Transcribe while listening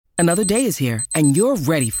Another day is here, and you're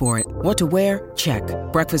ready for it. What to wear? Check.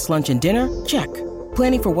 Breakfast, lunch, and dinner? Check.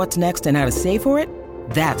 Planning for what's next and how to save for it?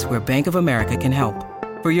 That's where Bank of America can help.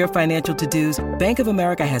 For your financial to-dos, Bank of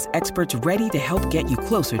America has experts ready to help get you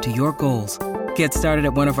closer to your goals. Get started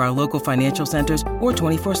at one of our local financial centers or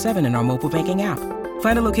 24/7 in our mobile banking app.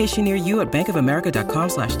 Find a location near you at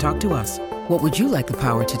bankofamerica.com/talktous. What would you like the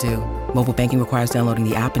power to do? Mobile banking requires downloading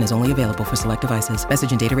the app and is only available for select devices.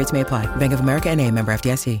 Message and data rates may apply. Bank of America N.A., member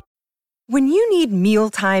FDIC. When you need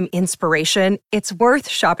mealtime inspiration, it's worth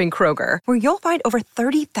shopping Kroger, where you'll find over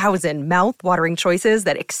 30,000 mouth-watering choices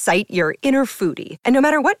that excite your inner foodie. And no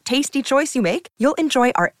matter what tasty choice you make, you'll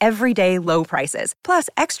enjoy our everyday low prices, plus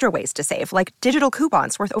extra ways to save, like digital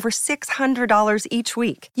coupons worth over $600 each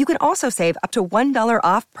week. You can also save up to $1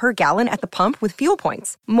 off per gallon at the pump with fuel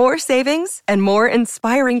points. More savings and more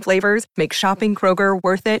inspiring flavors make shopping Kroger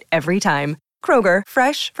worth it every time. Kroger,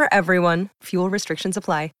 fresh for everyone. Fuel restrictions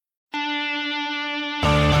apply.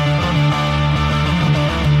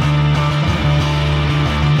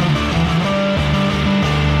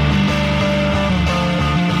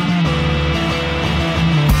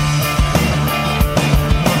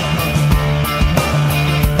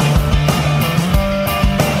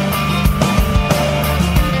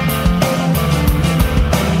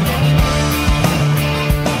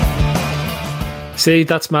 See,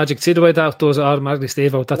 that's magic. See the way that does automatically,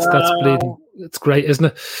 Steve out. That's bleeding. It's great,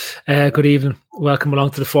 isn't it? Good evening. Welcome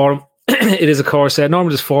along to the forum. It is, of course, normally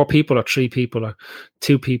there's 4 people or 3 people or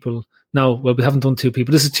 2 people. No, well, we haven't done 2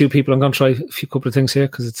 people. This is 2 people. I'm going to try a couple of things here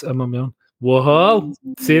because I'm on my own. Whoa!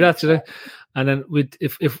 See that today? And then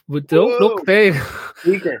if we don't look there,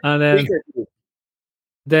 and then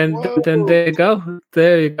there you go.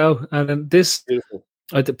 There you go. And then this. Beautiful.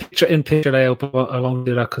 The picture layout, I won't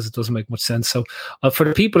do that because it doesn't make much sense. So for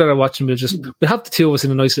the people that are watching, we have the 2 of us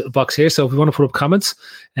in a nice little box here. So if we want to put up comments,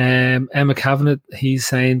 Emma Kavanagh, he's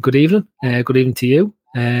saying good evening to you.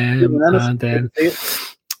 And then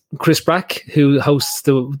Chris Brack, who hosts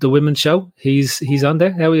the women's show, he's on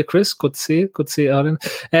there. How are you, Chris? Good to see you. Good to see you, Alan.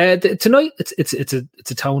 Tonight it's a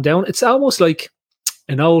tone down. It's almost like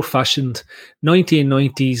an old-fashioned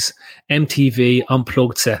 1990s MTV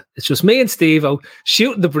unplugged set. It's just me and Steve-O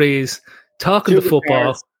shooting the breeze, talking the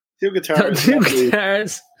football. 2 guitars. 2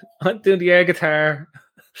 guitars. I'm doing the air guitar.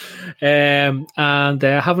 And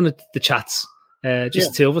having the chats.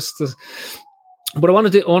 Just 2 of us. But I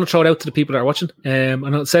want to throw it out to the people that are watching. And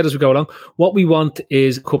I'll say it as we go along. What we want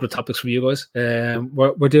is a couple of topics from you guys.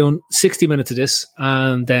 We're doing 60 minutes of this,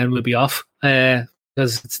 and then we'll be off.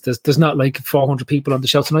 Because there's not like 400 people on the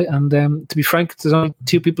show tonight, and to be frank, there's only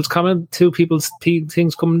 2 people's comment, 2 people's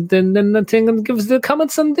things coming in, and give us the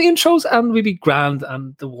comments and the intros, and we'll be grand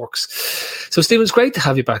and the works. So, Stephen, it's great to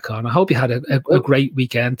have you back on. I hope you had a great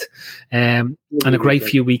weekend and a great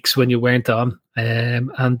few weeks when you weren't on.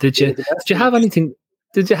 And did you have anything?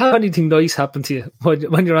 Did you have anything nice happen to you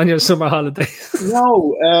when you're on your summer holidays?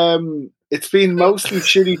 No. It's been mostly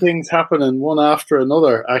shitty things happening one after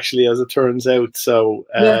another, actually, as it turns out. So,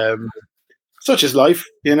 such is life,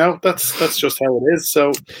 you know. That's just how it is.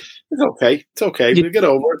 So, it's okay. It's okay. We'll get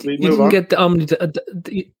over it. We move on. Get the Omnicron.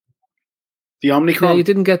 Yeah, you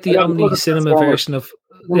didn't get the Omni Cinema version of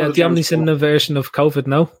the Omni Cinema version of COVID.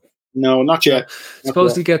 No, not yet.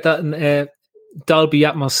 Supposed to get that in Dolby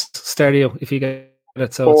Atmos stereo if you get.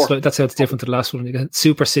 That's how it's different to the last one. You get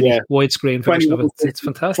Super City widescreen version of it. It's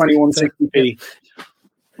fantastic. 2160p.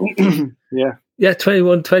 Yeah,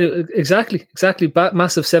 2120. Exactly.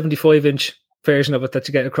 Massive 75-inch version of it that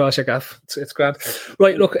you get across your gaff. It's grand.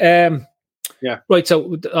 Right, look. Right,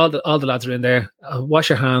 so all the lads are in there. Wash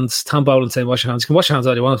your hands. Tom Boland saying wash your hands. You can wash your hands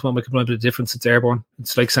all you want. It won't make a bit of difference. It's airborne.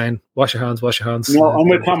 It's like saying wash your hands. No, I'm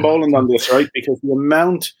with Tom Boland on this, right? Because the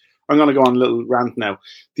amount. I'm going to go on a little rant now.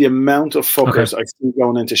 The amount of fuckers I see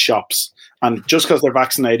going into shops, and just because they're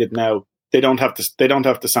vaccinated now, they don't have to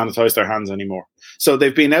sanitize their hands anymore. So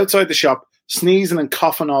they've been outside the shop sneezing and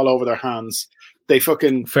coughing all over their hands. They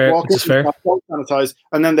fucking walk in, sanitize,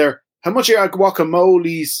 and then they're how much are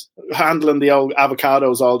guacamoles handling the old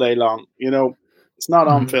avocados all day long? You know, it's not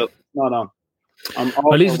on, Phil. It's not on.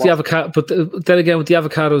 At least with the avocado, but then again with the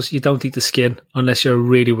avocados, you don't eat the skin unless you're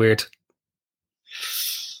really weird.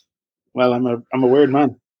 Well, I'm a weird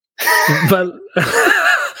man. Well,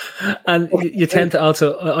 and you tend to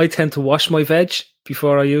I tend to wash my veg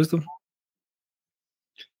before I use them.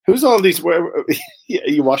 Who's all these?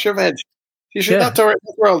 You wash your veg? You should. That's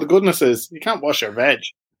where all the goodness is. You can't wash your veg.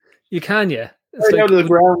 You can, yeah. It's right out of the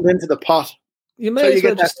ground into the pot. You may as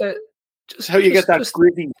well how you get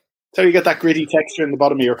that gritty texture in the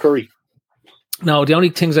bottom of your curry. No, the only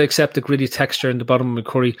things I accept the gritty texture in the bottom of my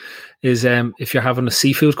curry is if you're having a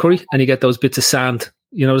seafood curry and you get those bits of sand,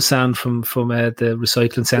 you know, the sand from the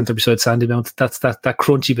recycling centre beside Sandymount. That's that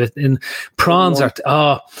crunchy bit. In prawns if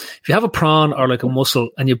you have a prawn or like a mussel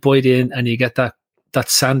and you bite in and you get that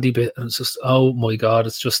sandy bit, and it's just, oh my God,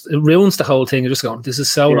 it ruins the whole thing. You're just going, this is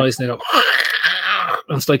so nice, and you go,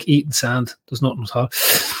 and it's like eating sand. There's nothing at all.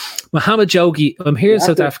 Mohammed Jogi, I'm here in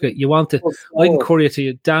South Africa. You want it? I can courier to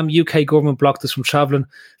you. Damn UK government blocked us from travelling.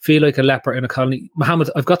 Feel like a leper in a colony. Mohammed,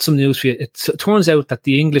 I've got some news for you. It turns out that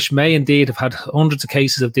the English may indeed have had hundreds of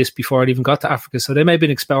cases of this before it even got to Africa. So they may have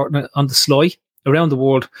been exporting it on the sly around the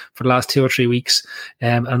world for the last 2 or 3 weeks.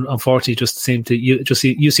 And unfortunately,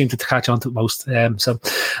 you seem to catch on to it most. So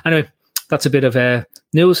anyway, that's a bit of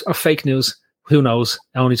news or fake news. Who knows?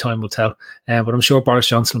 Only time will tell. But I'm sure Boris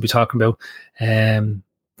Johnson will be talking about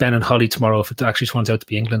Ben and Holly tomorrow if it actually turns out to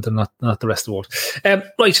be England and not the rest of the world.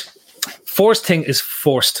 Right. First thing is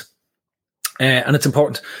forced. And it's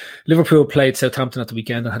important. Liverpool played Southampton at the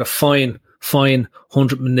weekend and had a fine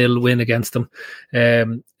 100-0 win against them.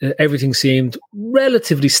 Everything seemed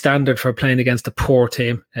relatively standard for playing against a poor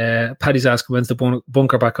team. Paddy's asking, when's the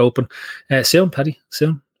bunker back open? Soon, Paddy,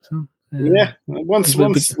 soon. Yeah, once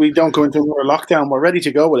we don't go into another lockdown, we're ready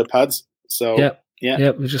to go with the pads. So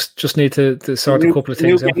yeah, we just need to sort a couple of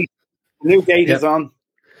things out. The new gate is on.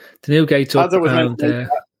 The new gate's up. I was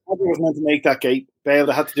meant to make that gate.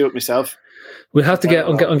 Bailed. I had to do it myself. We have to get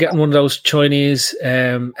on getting one of those Chinese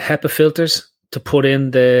HEPA filters to put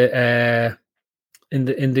in the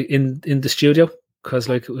studio, because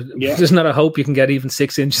there's not a hope you can get even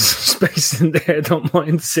 6 inches of space in there. I don't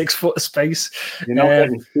mind 6 foot of space. You're not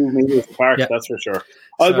getting 2 meters apart. That's for sure.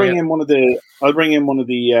 I'll bring in one of the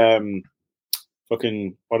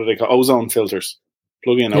fucking, what do they call, ozone filters.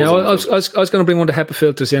 Plug in. Yeah, I was going to bring one of the HEPA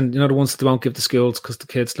filters in. You know, the ones that they won't give the schools because the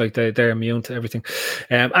kids they're immune to everything.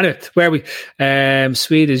 Anyway, where are we?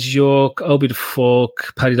 Swede is York. Obi the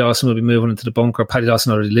fuck. Paddy Dawson will be moving into the bunker. Paddy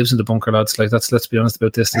Dawson already lives in the bunker, lads. Let's be honest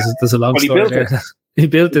about this. There's a long story there. He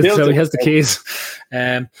built it, so he has the keys.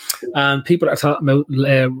 And people are talking about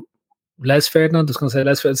Les Ferdinand. I was going to say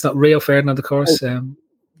Les Ferdinand. It's not Rio Ferdinand, of course.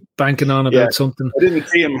 Banking on about something. I didn't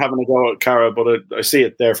see him having a go at Cara, but I see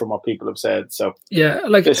it there from what people have said. So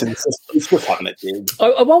listen, it's just having it, dude.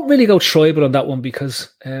 I won't really go tribal on that one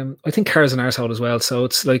because I think Cara's an arsehole as well. So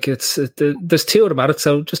it's like there's 2 of them at it.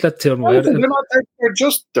 So just let the 2 of them out. They're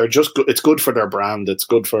just good. It's good for their brand. It's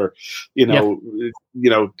good for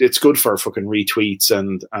it's good for fucking retweets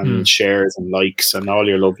and shares and likes and all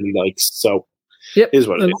your lovely likes. So is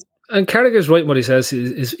what it is. And Carragher's right in what he says.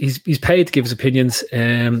 He's paid to give his opinions,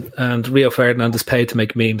 and Rio Ferdinand is paid to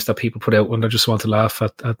make memes that people put out when they just want to laugh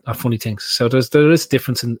at funny things. So there is a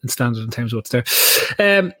difference in standard in terms of what's there.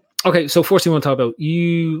 Okay, so first thing I want to talk about,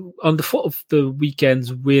 you on the foot of the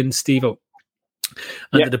weekend's win, Steve-O,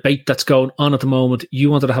 and the debate that's going on at the moment. You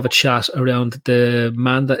wanted to have a chat around the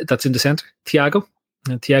man that's in the centre, Thiago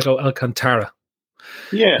Alcantara.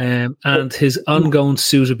 Yeah, and his ongoing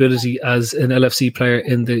suitability as an LFC player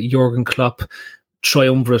in the Jurgen Klopp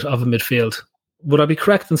triumvirate of a midfield. Would I be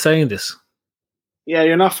correct in saying this? Yeah,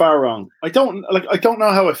 you're not far wrong. I don't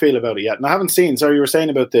know how I feel about it yet, and I haven't seen. So you were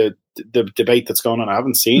saying about the debate that's going on. I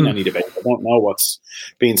haven't seen any debate. I don't know what's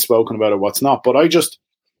being spoken about or what's not. But I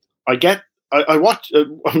watch.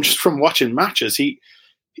 I'm just from watching matches.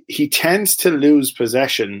 He tends to lose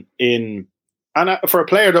possession in. And for a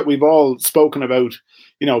player that we've all spoken about,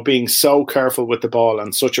 being so careful with the ball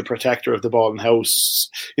and such a protector of the ball and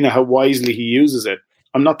how wisely he uses it,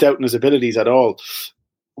 I'm not doubting his abilities at all.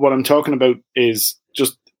 What I'm talking about is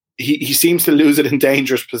just he seems to lose it in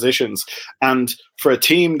dangerous positions. And for a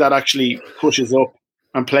team that actually pushes up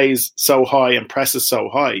and plays so high and presses so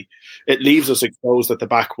high, it leaves us exposed at the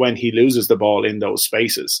back when he loses the ball in those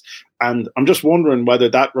spaces. And I'm just wondering whether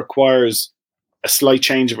that requires a slight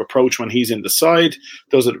change of approach when he's in the side.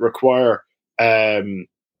 Does it require a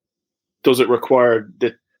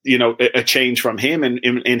change from him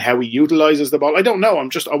in how he utilizes the ball? I don't know.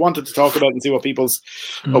 I wanted to talk about it and see what people's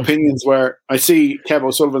opinions were. I see Kev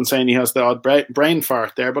O'Sullivan saying he has the odd brain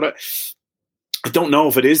fart there, but I don't know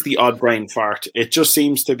if it is the odd brain fart. It just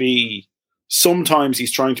seems to be sometimes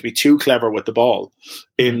he's trying to be too clever with the ball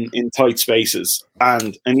in tight spaces,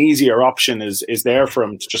 and an easier option is there for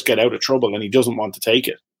him to just get out of trouble, and he doesn't want to take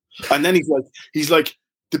it. And then he's like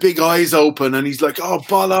the big eyes open, and he's like, oh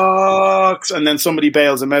bollocks, and then somebody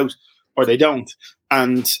bails him out, or they don't,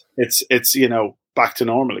 and it's back to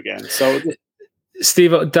normal again. So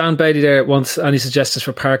Steve, Dan Beatty there wants any suggestions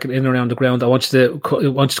for parking in and around the ground. I want you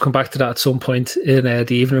to come back to that at some point in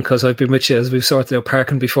the evening, because I've been with you as we've sorted out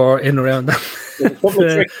parking before in and around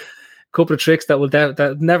that. couple of tricks that will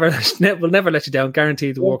never let you down.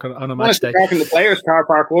 Guaranteed to work on a match day. I was in the players' car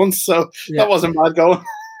park once, so that wasn't bad going.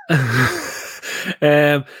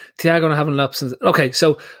 Thiago not having laps. Okay,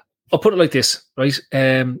 so I'll put it like this, right?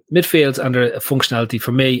 Midfields and their functionality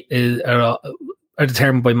for me are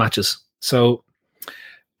determined by matches. So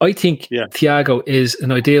I think Thiago is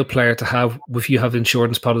an ideal player to have if you have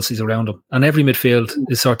insurance policies around him. And every midfield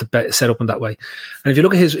is sort of set up in that way. And if you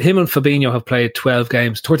look at him and Fabinho have played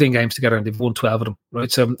 13 games together and they've won 12 of them,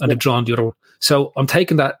 right? So, and they've drawn the other one. So I'm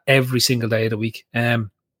taking that every single day of the week.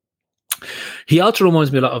 He also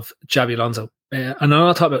reminds me a lot of Xabi Alonso. And I'm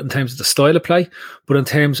not talking about in terms of the style of play, but in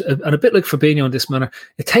terms of, and a bit like Fabinho in this manner,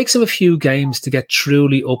 it takes him a few games to get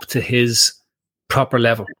truly up to his proper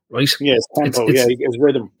level, right? Yeah, his tempo, his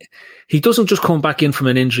rhythm. He doesn't just come back in from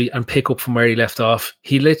an injury and pick up from where he left off.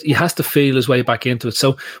 He has to feel his way back into it.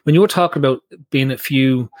 So when you're talking about being a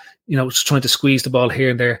few, just trying to squeeze the ball here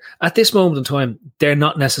and there, at this moment in time, they're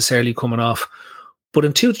not necessarily coming off. But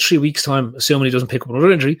in 2 to 3 weeks' time, assuming he doesn't pick up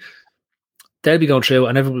another injury, they'll be going through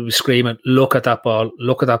and everybody will be screaming, look at that ball,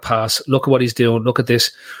 look at that pass, look at what he's doing, look at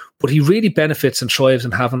this. But he really benefits and thrives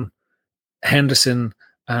in having Henderson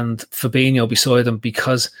and Fabinho beside him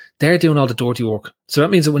because they're doing all the dirty work. So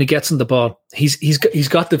that means that when he gets on the ball, he's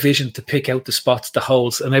got the vision to pick out the spots, the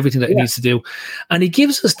holes, and everything that he needs to do. And he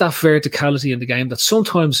gives us that verticality in the game that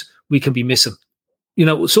sometimes we can be missing.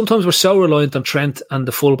 Sometimes we're so reliant on Trent and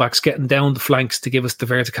the fullbacks getting down the flanks to give us the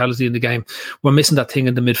verticality in the game. We're missing that thing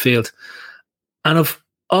in the midfield. And I've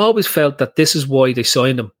always felt that this is why they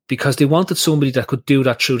signed him, because they wanted somebody that could do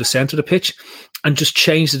that through the centre of the pitch and just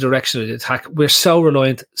change the direction of the attack. We're so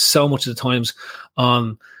reliant so much of the times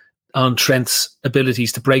on Trent's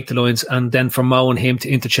abilities to break the lines and then for Mo and him to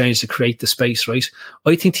interchange to create the space, right?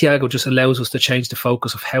 I think Thiago just allows us to change the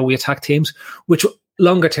focus of how we attack teams, which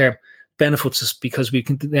longer term benefits us because we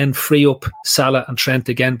can then free up Salah and Trent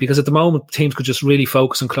again, because at the moment teams could just really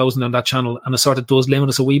focus on closing on that channel and it sort of does limit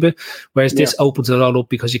us a wee bit, whereas this opens it all up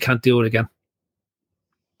because you can't do it again.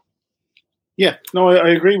 Yeah, no, I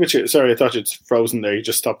agree with you. Sorry, I thought you'd frozen there. You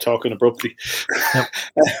just stopped talking abruptly. Yep.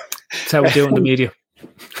 That's how we do it in the media.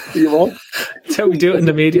 You what? That's how we do it in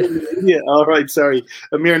the media. Yeah, all right, sorry.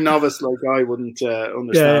 A mere novice like I wouldn't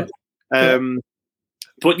understand. Yeah.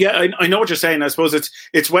 But yeah, I know what you're saying. I suppose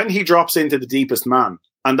it's when he drops into the deepest man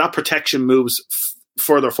and that protection moves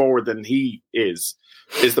further forward than he is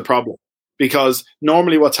the problem. Because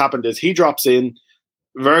normally what's happened is he drops in,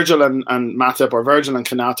 Virgil and Matip or Virgil and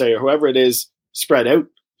Konate or whoever it is spread out.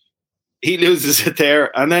 He loses it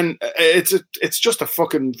there, and then it's just a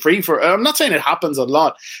fucking free for. I'm not saying it happens a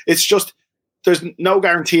lot. It's just there's no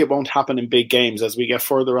guarantee it won't happen in big games as we get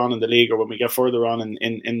further on in the league or when we get further on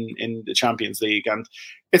in the Champions League. And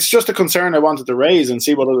it's just a concern I wanted to raise and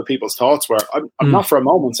see what other people's thoughts were. I'm not for a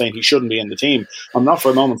moment saying he shouldn't be in the team. I'm not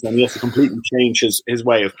for a moment saying he has to completely change his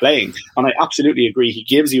way of playing. And I absolutely agree. He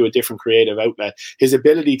gives you a different creative outlet. His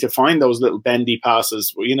ability to find those little bendy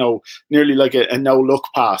passes, nearly like a no-look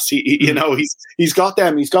pass. He's got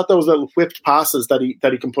them. He's got those little whipped passes that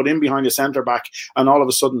he can put in behind a centre-back and all of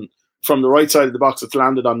a sudden from the right side of the box, it's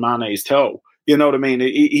landed on Mane's toe. You know what I mean?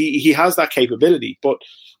 He has that capability, but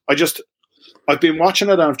I've been watching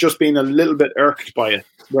it and I've just been a little bit irked by it,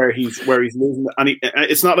 where he's losing it. And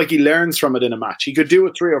it's not like he learns from it in a match. He could do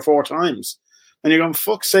it 3 or 4 times. And you're going,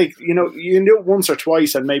 fuck's sake, you can do it once or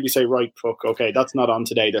twice and maybe say, right, fuck, okay, that's not on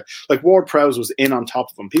today. Like Ward-Prowse was in on top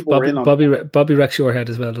of him. People were in on Bobby wrecks your head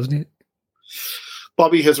as well, doesn't he?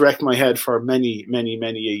 Bobby has wrecked my head for many, many,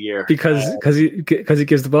 many a year. Because he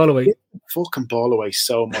gives the ball away. Fucking ball away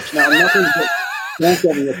so much. Now, I'm not going to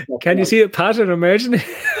Can you see a pattern emerging?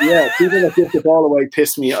 Yeah, people that give the ball away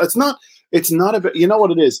piss me off. It's not about, you know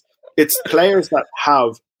what it is? It's players that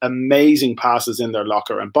have amazing passes in their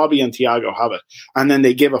locker, and Bobby and Thiago have it, and then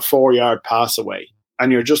they give a 4-yard pass away,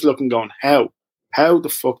 and you're just looking going, how the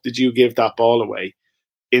fuck did you give that ball away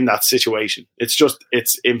in that situation?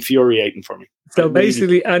 It's infuriating for me. So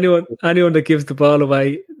basically, anyone that gives the ball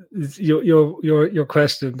away, you're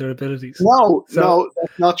questioning their abilities. No,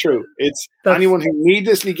 that's not true. It's anyone who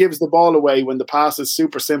needlessly gives the ball away when the pass is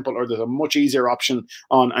super simple or there's a much easier option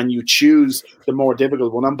on, and you choose the more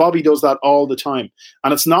difficult one. And Bobby does that all the time.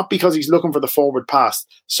 And it's not because he's looking for the forward pass.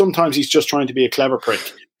 Sometimes he's just trying to be a clever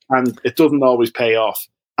prick, and it doesn't always pay off.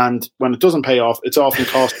 And when it doesn't pay off, it's often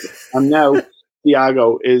costly. And now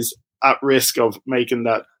Thiago is at risk of making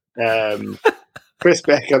that. Chris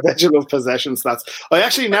Beck, I bet you love possession stats. I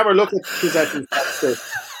actually never look at possession stats.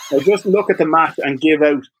 I just look at the match and give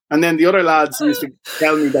out. And then the other lads used to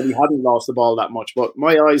tell me that he hadn't lost the ball that much. But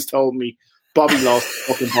my eyes told me Bobby lost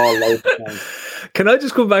the fucking ball loads of times. Can I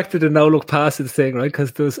just come back to the no-look passes thing, right?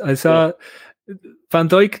 Because I saw Van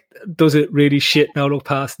Dijk does it really shit no-look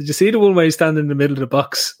pass. Did you see the one where he's standing in the middle of the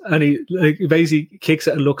box and he basically kicks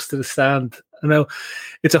it and looks to the stand? And now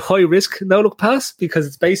it's a high-risk no-look pass because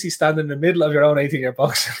it's basically standing in the middle of your own 18-yard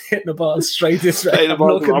box and hitting the ball straight this way.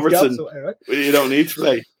 Robertson, right? You don't need to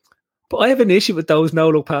play. But I have an issue with those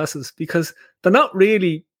no-look passes because they're not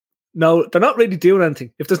really doing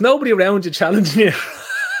anything. If there's nobody around you challenging you,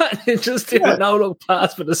 you just do a no-look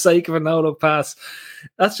pass for the sake of a no-look pass.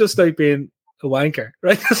 That's just like being a wanker,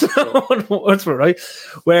 right? That's not what words for, right?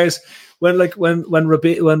 Whereas when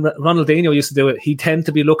Ronaldinho used to do it, he tend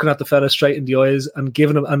to be looking at the fella straight in the eyes and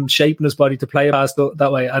giving him and shaping his body to play a pass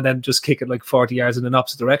that way, and then just kick it like 40 yards in an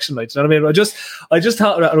opposite direction. Like, do you know what I mean? I just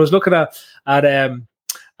thought, I was looking at Van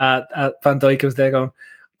Dijk. I was there going,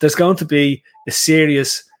 there's going to be a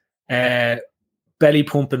serious belly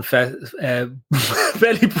punching fest at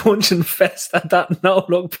that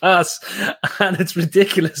no-look pass, and it's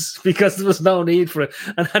ridiculous because there was no need for it.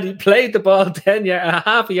 And had he played the ball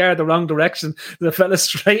half a yard the wrong direction, the fella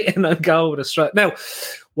straight in and go with a strike. Now,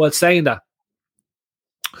 while saying that,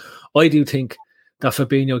 I do think that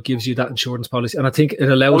Fabinho gives you that insurance policy, and I think it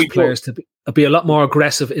allows players to be a lot more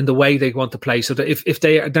aggressive in the way they want to play. So that if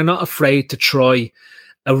they're not afraid to try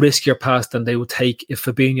a riskier pass than they would take if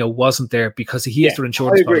Fabinho wasn't there, because he is their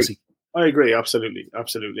insurance policy. I agree, absolutely,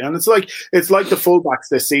 and it's like the fullbacks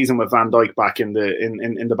this season with Van Dijk back in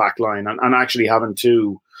the back line and actually having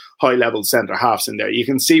two high level centre halves in there. You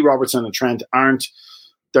can see Robertson and Trent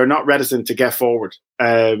they're not reticent to get forward,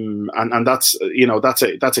 and that's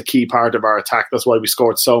a key part of our attack. That's why we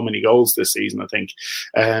scored so many goals this season, I think,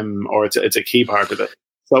 or it's a key part of it.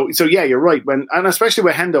 So yeah, you're right. And especially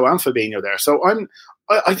with Hendo and Fabinho there. So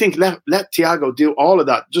I think let Thiago do all of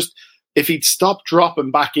that. Just if he'd stop dropping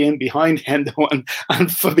back in behind Hendo and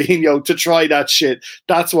Fabinho to try that shit,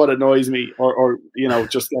 that's what annoys me, or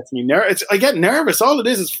just gets me nervous. I get nervous. All it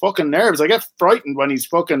is fucking nerves. I get frightened when he's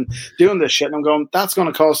fucking doing this shit, and I'm going, that's going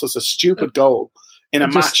to cost us a stupid goal in a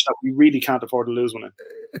match that we really can't afford to lose one in.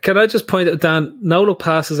 Can I just point out, Dan, no-look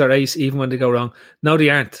passes are ace even when they go wrong. No, they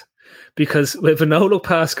aren't. Because if a no-look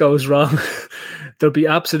pass goes wrong, there'll be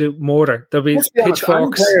absolute mortar. There'll be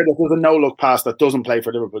pitchforks. Any player that does a no-look pass that doesn't play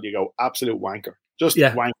for Liverpool, you go, absolute wanker. Just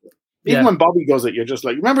wanker. Even when Bobby does it, you're just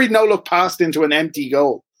like, remember he no-look passed into an empty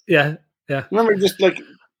goal? Yeah. Remember just like...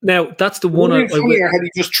 Now, that's the one... Had he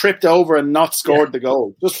just tripped over and not scored the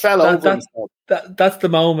goal. Just fell over himself. That's the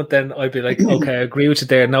moment then I'd be like, okay, I agree with you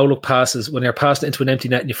there. No look passes, when you're passing into an empty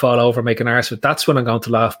net and you fall over, make an arse with, that's when I'm going to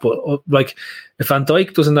laugh. But like, if Van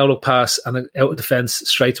Dijk does a no look pass and out of defence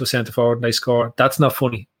straight to a centre forward and they score, that's not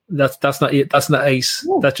funny. That's not it. That's not ace.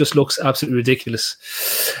 Yeah. That just looks absolutely ridiculous.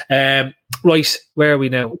 Right, where are we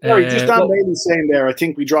now? Sorry, just Dan Bailey saying there, I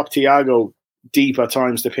think we dropped Thiago deep at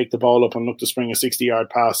times to pick the ball up and look to spring a 60-yard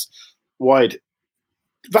pass wide.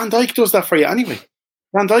 Van Dijk does that for you anyway.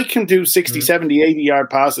 Van Dijk can do 60, 70, 80-yard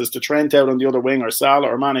passes to Trent out on the other wing, or Salah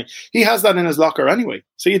or Mane. He has that in his locker anyway.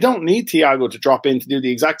 So you don't need Thiago to drop in to do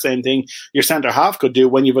the exact same thing your centre-half could do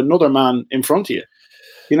when you have another man in front of you.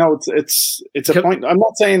 It's a point. I'm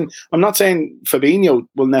not saying Fabinho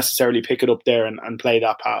will necessarily pick it up there and play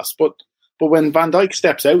that pass, but when Van Dijk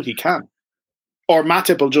steps out, he can. Or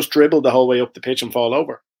Matip will just dribble the whole way up the pitch and fall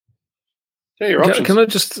over. There are your options. Can I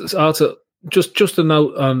just also just a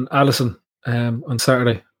note on Alisson on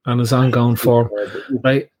Saturday and his ongoing form,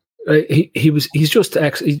 right? He's just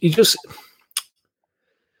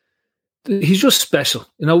special.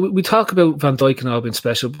 We talk about Van Dijk and all being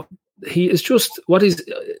special, but he is just what I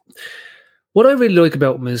really like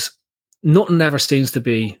about him is nothing ever seems to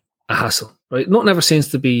be a hassle, right? Nothing ever seems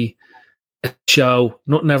to be a show.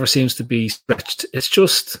 Nothing ever seems to be stretched. It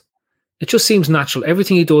just seems natural.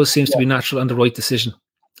 Everything he does seems to be natural and the right decision.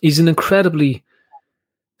 He's an incredibly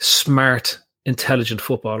smart, intelligent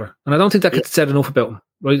footballer, and I don't think that gets said enough about him.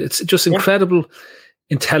 Right? It's just incredible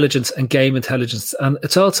intelligence and game intelligence, and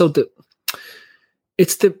it's also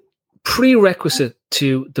it's the prerequisite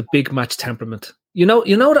to the big match temperament. You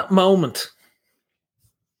know that moment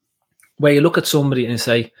where you look at somebody and you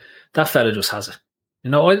say, that fella just has it.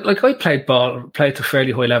 I played to a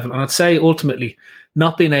fairly high level, and I'd say ultimately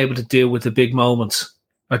not being able to deal with the big moments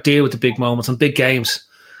on big games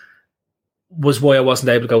was why I wasn't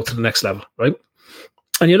able to go to the next level, right?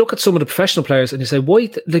 And you look at some of the professional players and you say, why?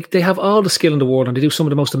 They have all the skill in the world and they do some of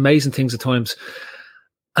the most amazing things at times,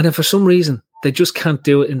 and then for some reason they just can't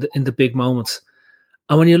do it in the big moments.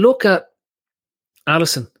 And when you look at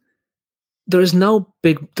Alisson, there's no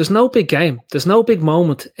big game. There's no big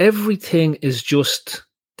moment. Everything is just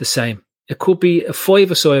the same. it could be a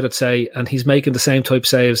 5-a-side, I'd say, and he's making the same type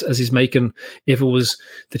saves as he's making if it was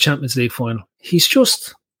the Champions League final. He's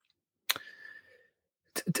just...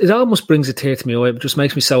 It almost brings a tear to me. It just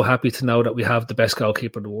makes me so happy to know that we have the best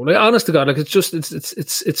goalkeeper in the world. Like, honest to God, like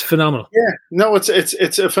it's phenomenal. Yeah, no, it's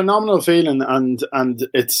a phenomenal feeling, and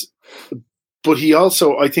it's. But he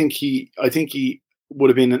also, I think he would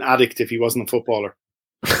have been an addict if he wasn't a footballer.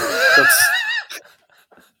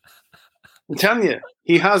 I'm telling you,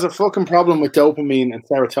 he has a fucking problem with dopamine and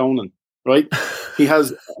serotonin, right? He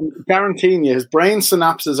has, guaranteeing you, his brain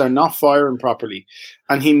synapses are not firing properly,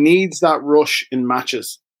 and he needs that rush in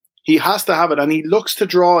matches. He has to have it, and he looks to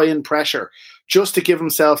draw in pressure just to give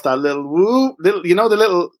himself that little woo, the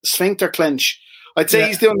little sphincter clench. I'd say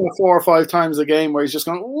he's doing that 4 or 5 times a game where he's just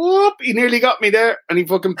going, whoop, he nearly got me there, and he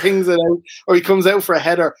fucking pings it out, or he comes out for a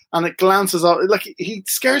header, and it glances off. Like, he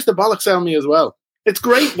scares the bollocks out of me as well. It's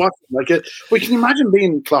great watching. Like, we can imagine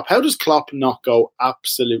being Klopp. How does Klopp not go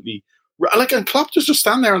absolutely... Like, and Klopp just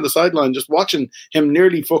stand there on the sideline just watching him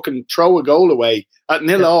nearly fucking throw a goal away at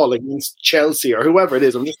 0-0 against Chelsea or whoever it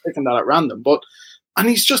is. I'm just picking that at random. And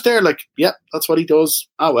he's just there like, yeah, that's what he does.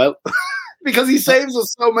 Oh, well. Because he saves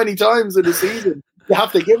us so many times in the season. You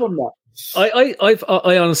have to give him that.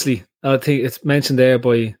 I honestly, I think it's mentioned there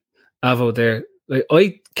by Avo there. Like,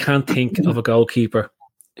 I can't think of a goalkeeper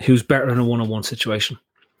who's better in a one-on-one situation.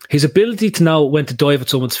 His ability to know when to dive at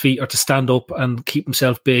someone's feet or to stand up and keep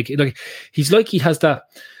himself big. Like he has that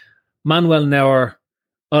Manuel Neuer,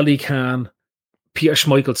 Oli Kahn, Peter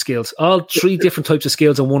Schmeichel skills. All 3 different types of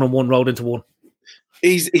skills and one-on-one rolled into one.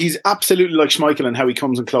 He's absolutely like Schmeichel in how he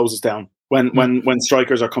comes and closes down when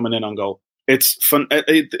strikers are coming in on goal. It's fun.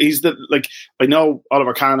 He's I know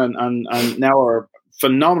Oliver Kahn and Neuer are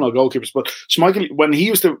phenomenal goalkeepers, but Schmeichel, when he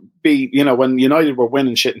used to be, when United were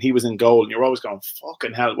winning shit and he was in goal, and you're always going,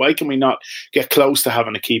 fucking hell, why can we not get close to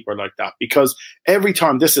having a keeper like that? Because every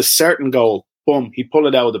time this is a certain goal, boom, he pull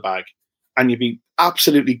it out of the bag, and you'd be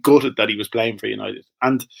absolutely gutted that he was playing for United.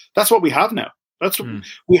 And that's what we have now.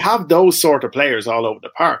 We have those sort of players all over the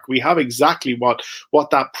park. We have exactly what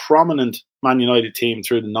that prominent Man United team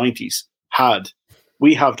through the 90s had.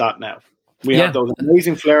 We have that now. We have those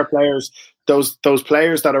amazing flair players, those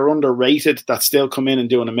players that are underrated that still come in and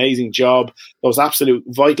do an amazing job, those absolute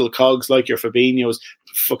vital cogs like your Fabinho's,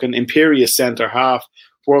 fucking imperious centre half,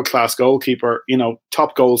 world-class goalkeeper,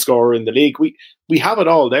 top goal scorer in the league. We have it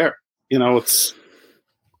all there. It's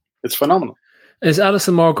phenomenal. Is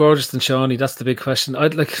Alisson more gorgeous than Shawnee? That's the big question.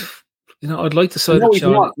 I'd like to side with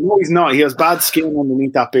Shawnee. No, he's not. He has bad skin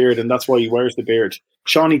underneath that beard, and that's why he wears the beard.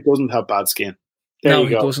 Shawnee doesn't have bad skin. There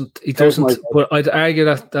he doesn't. He doesn't. But I'd argue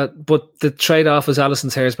that. But the trade-off is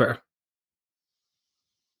Alisson's hair is better,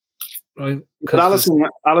 right? But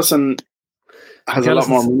Alisson has a lot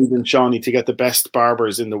more money than Shawnee to get the best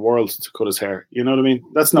barbers in the world to cut his hair. You know what I mean?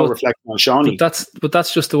 That's not reflecting on Shawnee. But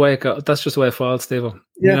that's just the way it goes. That's just the way it falls, Steve.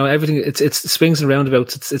 Yeah. Everything. It's swings and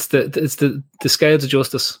roundabouts. It's the scales of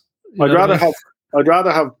justice. I'd rather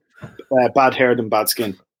have bad hair than bad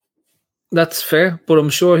skin. That's fair, but I'm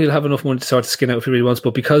sure he'll have enough money to sort the skin out if he really wants.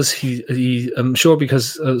 But because I'm sure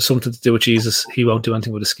because something to do with Jesus, he won't do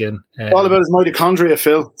anything with his skin. It's all about his mitochondria,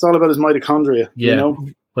 Phil. It's all about his mitochondria. Yeah,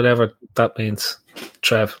 whatever that means,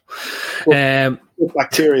 Trev.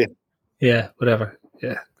 Bacteria. Yeah, whatever.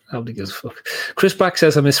 Yeah, nobody gives a fuck. Chris Back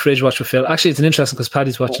says I miss fridge watch with Phil. Actually, it's an interesting because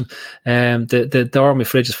Paddy's watching. The door of my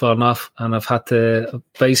fridge has fallen off, and I've had to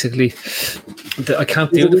basically. I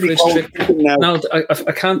can't do the fridge trick. No,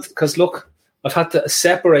 I can't because look, I've had to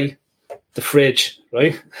separate the fridge,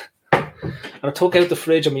 right? And I took out the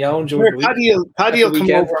fridge on my own during the week. Paddy will come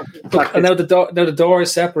over. And now the door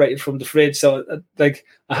is separated from the fridge, so I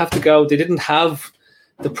have to go. They didn't have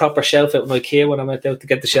the proper shelf out in IKEA when I went out to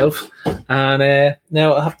get the shelf, and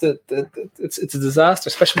now I have to. It's a disaster,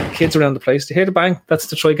 especially with the kids around the place. To hear the bang, that's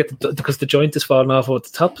to try get because the joint is falling off at the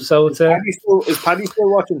top. So it's. Is Paddy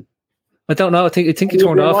still watching? I don't know. I think he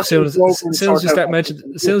turned off as soon as we start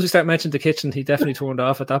mentioning the kitchen. He definitely turned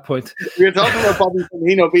off at that point. We were talking about Bobby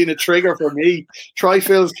Firmino being a trigger for me. Try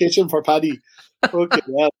Phil's kitchen for Paddy. Okay,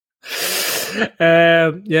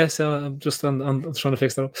 yeah. So I'm just I'm trying to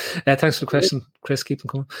fix that up. Thanks for the question, Chris. Keep them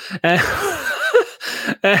coming.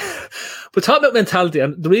 But talk about mentality,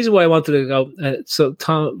 and the reason why I wanted to go. So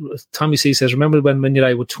Tommy C says, remember when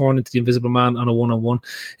Mignolet would turn into the invisible man on a one-on-one?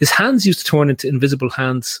 His hands used to turn into invisible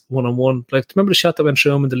hands one-on-one. Like, do you remember the shot that went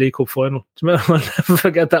through him in the League Cup final? Do you remember? I'll never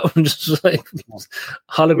forget that one. Just like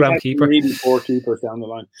hologram keeper. Really poor keepers down the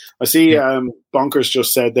line. I see. Bonkers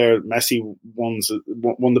just said there, Messi won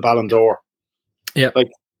the Ballon d'Or. Yeah,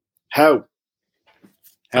 like how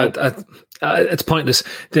It's pointless.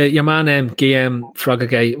 Your man Guillaume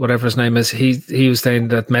Frogagay, whatever his name is, he was saying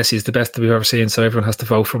that Messi is the best that we've ever seen, so everyone has to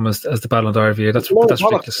vote for him as the Ballon d'Or every year. That's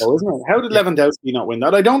ridiculous, though, isn't it? How did Lewandowski not win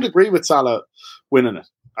that? I don't agree with Salah winning it.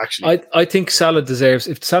 Actually, I think Salah deserves.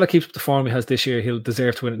 If Salah keeps up the form he has this year, he'll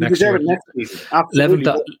deserve to win it next year. Absolutely.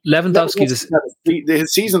 Lewandowski,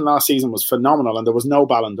 his season last season was phenomenal, and there was no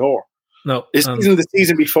Ballon d'Or. No, the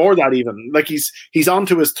season before that, even like he's on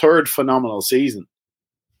to his third phenomenal season.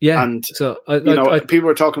 Yeah, and so people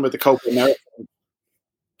were talking about the Copa America.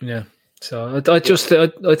 Yeah, so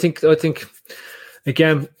I think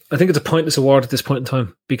again, I think it's a pointless award at this point in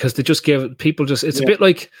time because they just give people just. It's a bit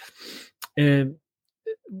like when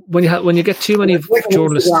you get too many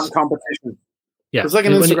journalists. Instagram competition. Yeah, it's like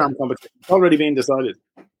an Instagram competition. It's already been decided.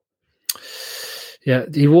 Yeah,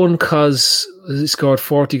 he won because he scored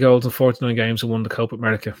 40 goals in 49 games and won the Copa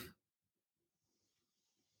America.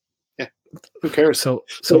 Yeah, who cares? So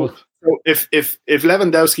if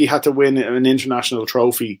Lewandowski had to win an international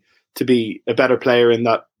trophy to be a better player in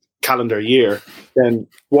that calendar year, then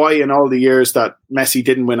why in all the years that Messi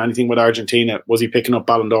didn't win anything with Argentina was he picking up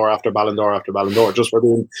Ballon d'Or after Ballon d'Or after Ballon d'Or just for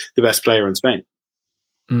being the best player in Spain?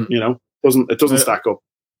 You know, it doesn't stack up.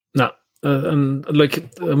 No. And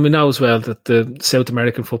we know as well that the South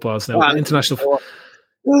American football is now international.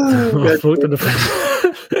 Well,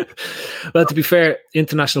 to be fair,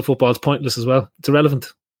 international football is pointless as well. It's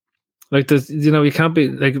irrelevant. You can't be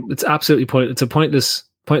like it's absolutely pointless. It's a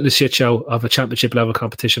pointless shit show of a championship level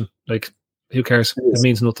competition. Like, who cares? It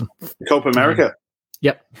means nothing. Copa America.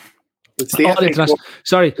 Yep. It's the all international.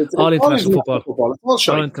 Sorry, all international football.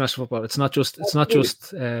 All international football. It's not just.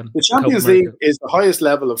 The Champions League is the highest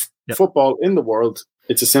level of football in the world.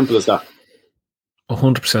 It's as simple as that.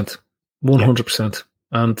 100%, 100%.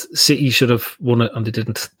 And City should have won it, and they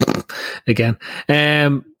didn't. Again,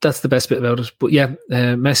 that's the best bit about it. But yeah,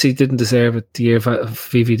 Messi didn't deserve it. The year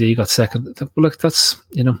VVD got second. But look, that's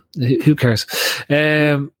who cares?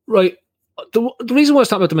 Right. The reason why I was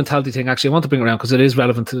talking about the mentality thing, actually, I want to bring it around because it is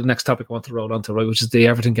relevant to the next topic I want to roll onto, right, which is the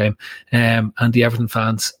Everton game and the Everton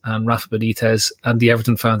fans and Rafa Benitez and the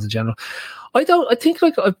Everton fans in general. I think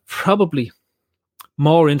I'm probably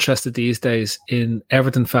more interested these days in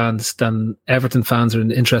Everton fans than Everton fans are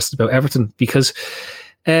interested about Everton because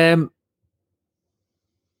they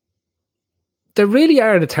really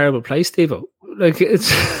are in a terrible place, Steve-O. Like,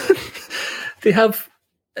 it's they have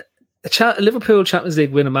a Liverpool Champions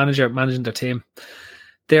League winning manager managing their team.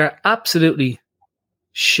 They're absolutely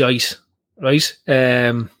shite, right?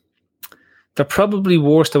 They're probably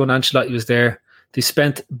worse than when Ancelotti was there. They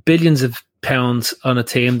spent billions of pounds on a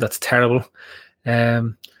team that's terrible.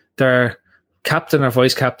 Their captain or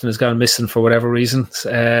vice captain has gone missing for whatever reason.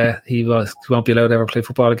 He won't be allowed to ever play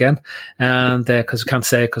football again, and because we can't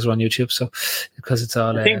say it because we're on YouTube, so because it's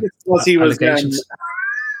all I think it was he was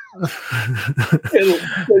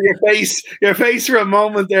your face for a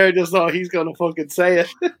moment there just thought he's gonna fucking say it.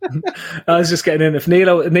 I was just getting in. If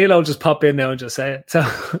Neil will just pop in now and just say it, so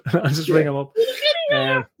I'll just ring him up.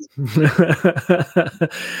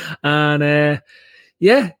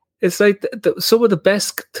 It's like some of the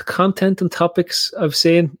best content and topics I've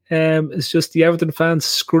seen is just the Everton fans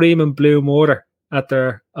screaming blue water at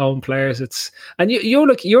their own players.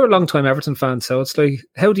 You're a long time Everton fan, so it's like,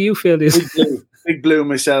 how do you feel this? Big blue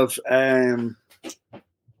myself. I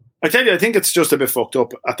tell you, I think it's just a bit fucked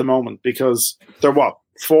up at the moment because they're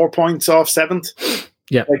 4 points off 7th.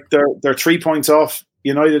 Yeah, like they're 3 points off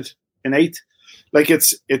United in 8th. Like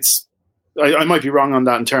it's. I might be wrong on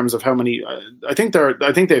that in terms of how many. I think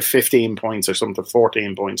they have 15 points or something,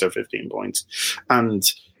 14 points or 15 points, and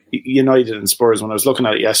United and Spurs, when I was looking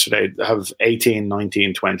at it yesterday, have 18,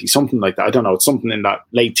 19, 20, something like that. I don't know. It's something in that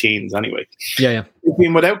late teens anyway. Yeah. They've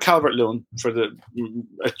been without Calvert-Lewin for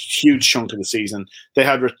a huge chunk of the season. They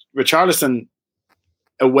had Richarlison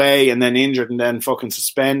away and then injured and then fucking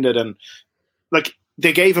suspended. And like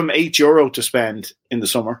they gave him €8 to spend in the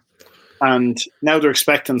summer. And now they're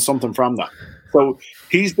expecting something from that. So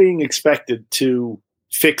he's being expected to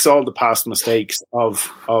fix all the past mistakes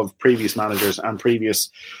of previous managers and previous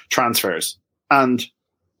transfers. And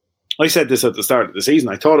I said this at the start of the season.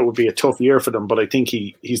 I thought it would be a tough year for them, but I think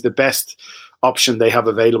he's the best option they have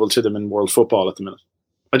available to them in world football at the minute.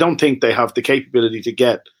 I don't think they have the capability to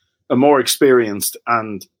get a more experienced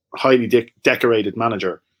and highly decorated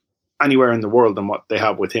manager anywhere in the world than what they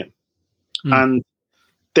have with him. And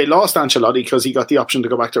they lost Ancelotti because he got the option to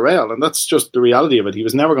go back to Real, and that's just the reality of it. He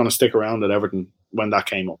was never going to stick around at Everton when that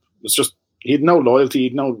came up. It's just He had no loyalty. He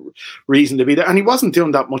had no reason to be there. And he wasn't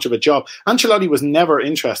doing that much of a job. Ancelotti was never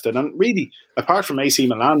interested. And really, apart from AC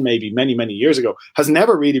Milan maybe many, many years ago, has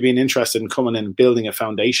never really been interested in coming in and building a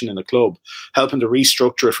foundation in a club, helping to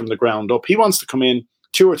restructure it from the ground up. He wants to come in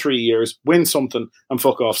 2 or 3 years, win something, and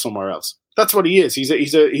fuck off somewhere else. That's what he is.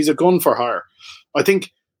 He's a gun for hire. I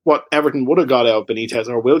think what Everton would have got out of Benitez,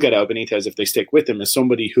 or will get out of Benitez if they stick with him, is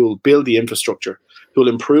somebody who'll build the infrastructure, who'll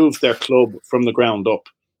improve their club from the ground up,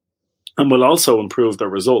 and will also improve their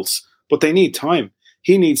results. But they need time.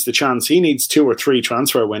 He needs the chance. He needs 2 or 3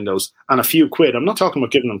 transfer windows and a few quid. I'm not talking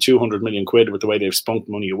about giving them 200 million quid with the way they've spunked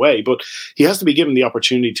money away, but he has to be given the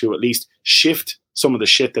opportunity to at least shift some of the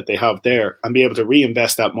shit that they have there and be able to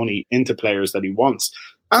reinvest that money into players that he wants.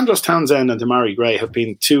 Andros Townsend and Demarai Gray have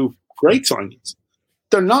been 2 great signings.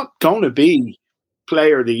 They're not going to be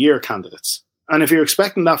player of the year candidates. And if you're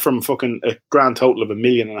expecting that from fucking a grand total of £1.5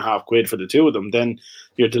 million quid for the 2 of them, then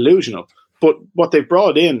you're delusional. But what they've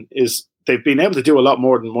brought in is they've been able to do a lot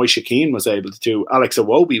more than Moise Keane was able to do, Alex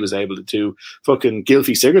Iwobi was able to do, fucking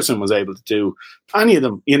Gylfi Sigurdsson was able to do, any of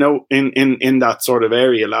them, in that sort of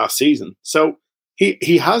area last season. So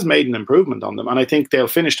he has made an improvement on them, and I think they'll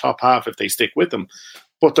finish top half if they stick with them.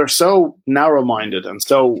 But they're so narrow-minded and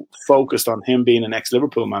so focused on him being an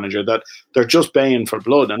ex-Liverpool manager that they're just baying for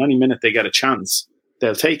blood. And any minute they get a chance,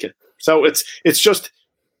 they'll take it. So it's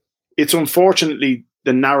unfortunately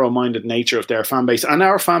the narrow-minded nature of their fan base. And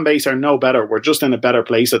our fan base are no better. We're just in a better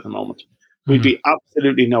place at the moment. We'd be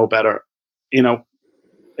absolutely no better. It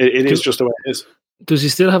is just the way it is. Does he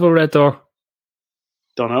still have a red door?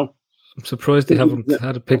 Don't know. I'm surprised they haven't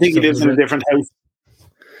had a picture. I think he lives in a different house.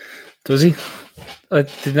 Does he? I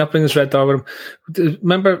did not bring his red dog with him.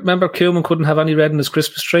 Remember Koeman couldn't have any red in his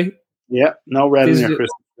Christmas tree? Yeah, no red in your Christmas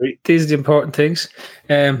tree. These are the important things.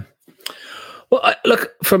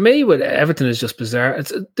 Look, for me, with Everton is just bizarre.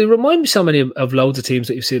 They remind me so many of loads of teams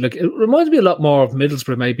that you see. Like, it reminds me a lot more of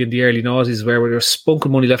Middlesbrough maybe in the early 90s, where they were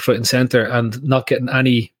spunking money left, right and centre and not getting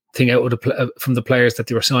anything out of from the players that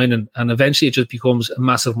they were signing. And eventually it just becomes a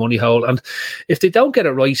massive money hole. And if they don't get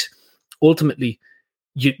it right, ultimately,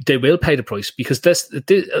 they will pay the price, because this,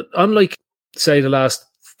 unlike, say, the last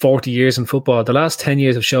 40 years in football, the last 10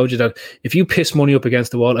 years have showed you that if you piss money up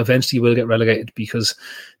against the wall, eventually you will get relegated, because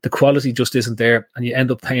the quality just isn't there, and you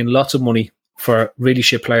end up paying lots of money for really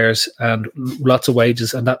shit players and lots of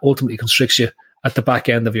wages, and that ultimately constricts you at the back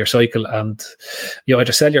end of your cycle, and you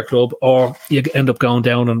either sell your club or you end up going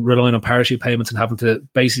down and relying on parachute payments and having to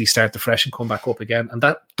basically start afresh and come back up again. And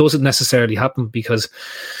that doesn't necessarily happen, because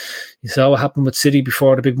you saw what happened with City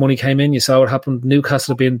before the big money came in. You saw what happened.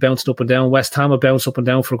 Newcastle have been bouncing up and down. West Ham have bounced up and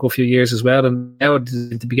down for a good few years as well. And now it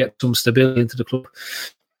needs to be getting some stability into the club.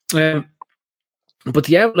 But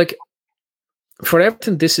yeah, like, for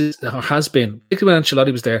Everton, this has been, particularly when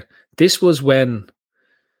Ancelotti was there, this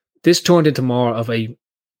turned into more of a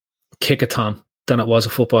kick-a-thon than it was a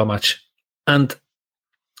football match. And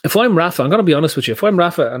if I'm Rafa, I'm going to be honest with you, if I'm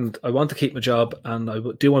Rafa and I want to keep my job and I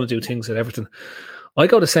do want to do things at Everton, I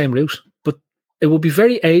go the same route. But it would be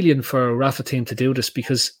very alien for a Rafa team to do this,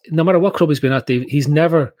 because no matter what club he's been at, he's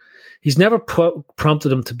never prompted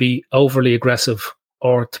them to be overly aggressive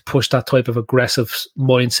or to push that type of aggressive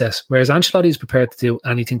mindset. Whereas Ancelotti is prepared to do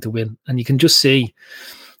anything to win. And you can just see,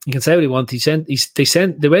 you can say what he wants.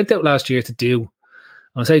 They went out last year to do.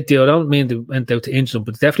 When I say do, I don't mean they went out to injure them,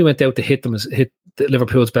 but they definitely went out to hit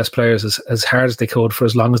Liverpool's best players as hard as they could for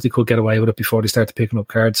as long as they could get away with it before they started picking up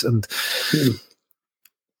cards. And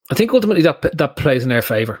I think ultimately that plays in their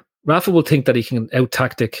favour. Rafa will think that he can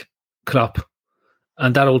out-tactic Klopp,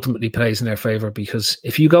 and that ultimately plays in their favour, because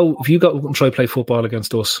if you go and try to play football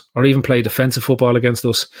against us, or even play defensive football against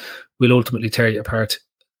us, we'll ultimately tear you apart,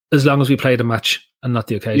 as long as we play the match and not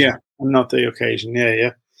the occasion. Yeah, and not the occasion.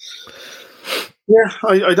 Yeah.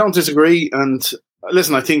 I don't disagree. And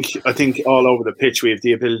listen, I think all over the pitch we have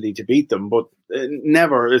the ability to beat them, but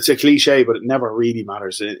never. It's a cliche, but it never really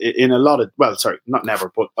matters in a lot of. Well, sorry, not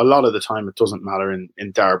never, but a lot of the time it doesn't matter in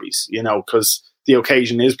derbies. Because the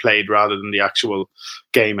occasion is played rather than the actual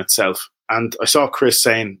game itself. And I saw Chris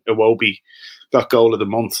saying Iwobi got goal of the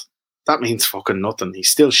month. That means fucking nothing.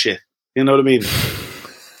 He's still shit. You know what I mean?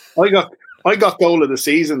 I got goal of the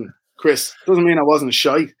season, Chris. Doesn't mean I wasn't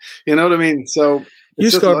shy. You know what I mean? So you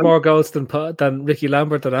scored more goals than Ricky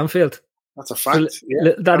Lambert at Anfield. That's a fact. So,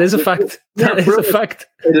 that is a fact. That is a fact.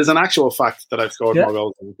 It is an actual fact that I've scored more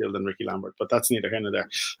goals at Anfield than Ricky Lambert, but that's neither here nor there.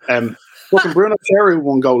 Fucking Bruno Ferry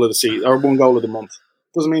won goal of the season, or won goal of the month.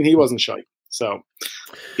 Doesn't mean he wasn't shy. So,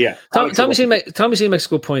 yeah. Tommy C makes a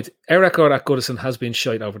good point. Eric Goodison has been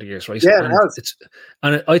shite over the years, right? Yeah, it has.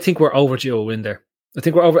 And I think we're overdue a win there. I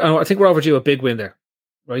think we're overdue a big win there,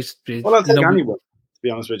 right? Well, I'll take anyone, to be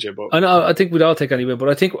honest with you. But I know, I think we'd all take any win, but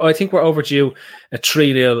I think we're overdue a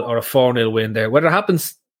 3-0 or a 4-0 win there. Whether it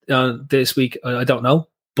happens this week, I don't know,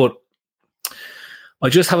 but I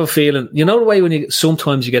just have a feeling. You know the way when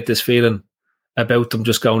sometimes you get this feeling about them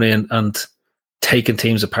just going in and taking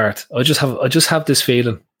teams apart. I just have this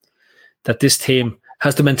feeling that this team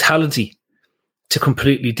has the mentality to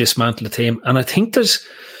completely dismantle the team, and I think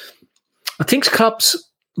Klopp's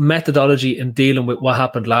methodology in dealing with what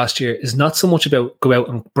happened last year is not so much about go out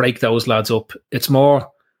and break those lads up. It's more,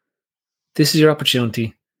 this is your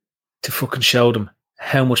opportunity to fucking show them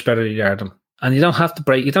how much better you are than them. And you don't have to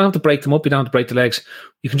break them up, you don't have to break the legs.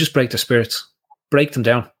 You can just break their spirits, break them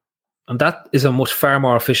down. And that is a much far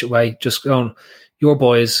more efficient way. Just going, your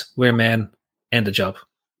boys, we're men, end the job.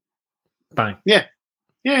 Bang. Yeah.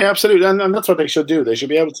 Yeah, absolutely. And that's what they should do. They should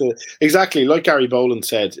be able to, exactly like Gary Boland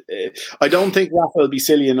said, I don't think Rafa will be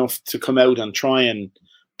silly enough to come out and try and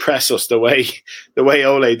press us the way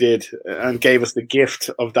Ole did and gave us the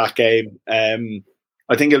gift of that game.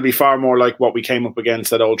 I think it'll be far more like what we came up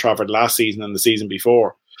against at Old Trafford last season and the season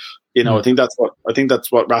before. You know, I think that's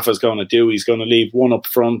what Rafa's going to do. He's going to leave one up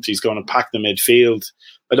front. He's going to pack the midfield.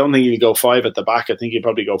 I don't think he'll go 5 at the back. I think he'll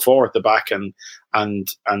probably go 4 at the back and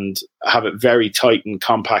have it very tight and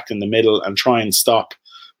compact in the middle and try and stop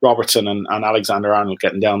Robertson and Alexander-Arnold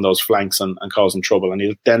getting down those flanks and causing trouble. And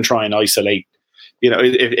he'll then try and isolate. You know,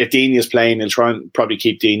 if Digne is playing, he'll try and probably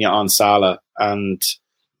keep Digne on Salah. And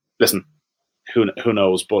listen, who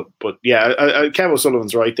knows? But yeah, Kev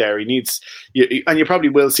O'Sullivan's right there. He needs, and you probably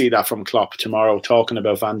will see that from Klopp tomorrow, talking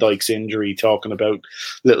about Van Dijk's injury, talking about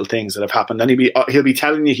little things that have happened, and he'll be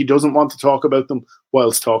telling you he doesn't want to talk about them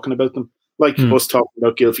whilst talking about them, like us talking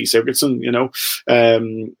about Gylfi Sigurdsson. You know,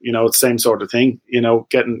 it's the same sort of thing. You know,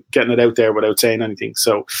 getting it out there without saying anything.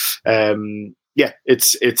 So, yeah,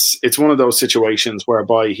 it's one of those situations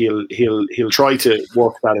whereby he'll try to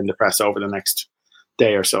work that in the press over the next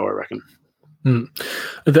day or so, I reckon. A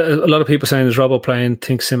lot of people saying there's Robbo playing,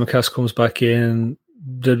 think Tsimikas comes back in.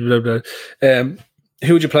 Blah, blah, blah.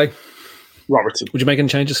 Who would you play? Robertson. Would you make any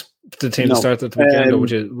changes to the team to start at the weekend, or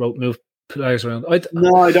would you move players around?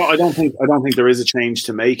 No, I don't think there is a change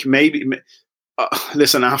to make. Maybe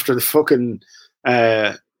listen, after the fucking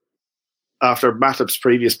after Matip's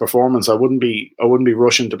previous performance, I wouldn't be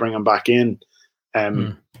rushing to bring him back in.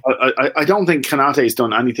 I don't think Konate's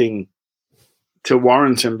done anything to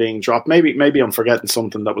warrant him being dropped. Maybe I'm forgetting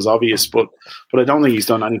something that was obvious, but I don't think he's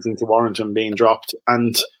done anything to warrant him being dropped.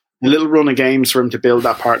 And a little run of games for him to build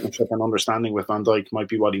that partnership and understanding with Van Dijk might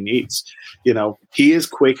be what he needs. You know, he is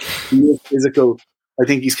quick, he is physical. I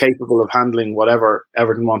think he's capable of handling whatever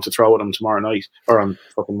Everton want to throw at him tomorrow night or on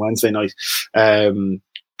fucking Wednesday night. Is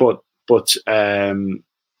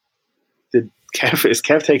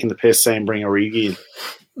Kev taking the piss saying bring Origi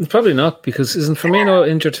in? Probably not, because isn't Firmino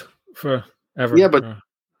injured for ever? Yeah,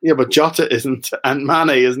 but Jota isn't, and Mane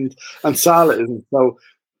isn't, and Salah isn't. So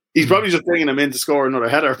he's probably just bringing him in to score another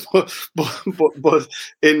header. But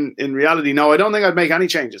in reality, no, I don't think I'd make any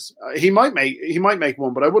changes. He might make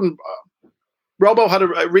one, but I wouldn't. Robbo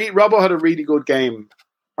had a really good game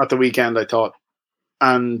at the weekend, I thought,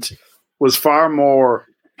 and was far more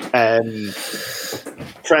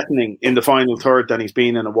threatening in the final third than he's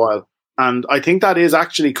been in a while. And I think that is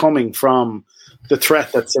actually coming from the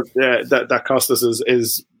threat that Costas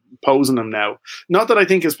is posing him now. Not that I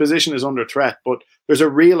think his position is under threat, but there's a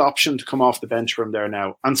real option to come off the bench from there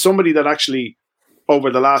now. And somebody that actually, over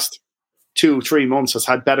the last 2-3 months, has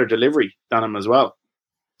had better delivery than him as well.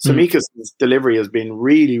 Tsimikas' delivery has been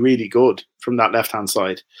really, really good from that left-hand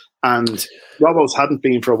side. And Robbo's hadn't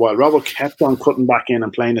been for a while. Robbo kept on cutting back in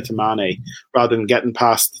and playing it to Mane rather than getting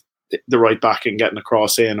past the right back and getting a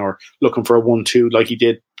cross in or looking for a 1-2 like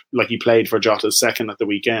he played for Jota's second at the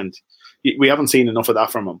weekend. We haven't seen enough of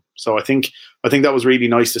that from him. So I think that was really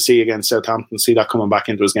nice to see against Southampton, see that coming back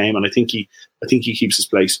into his game, and I think he keeps his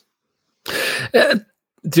place. The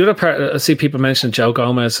other part, I see people mention Joe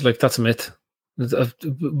Gomez, like that's a myth.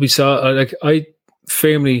 We saw, like, I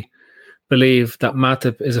firmly believe that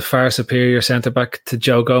Matip is a far superior centre back to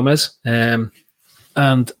Joe Gomez, and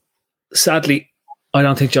sadly, I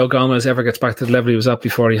don't think Joe Gomez ever gets back to the level he was at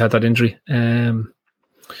before he had that injury.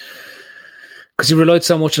 Because he relied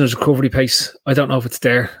so much on his recovery pace. I don't know if it's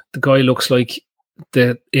there. The guy looks like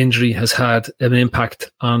the injury has had an impact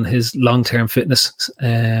on his long-term fitness.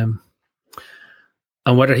 And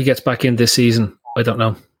whether he gets back in this season, I don't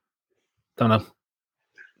know. I'm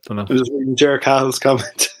just reading Jer Cahill's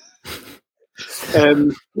comment.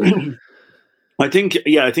 I think.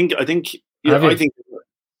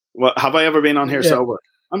 Well, have I ever been on here sober?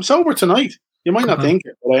 I'm sober tonight. You might not think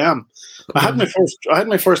it, but I am. I had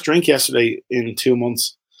my first drink yesterday in 2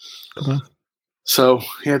 months. So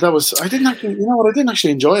yeah, that was. I didn't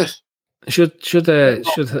actually enjoy it. I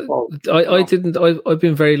didn't. I've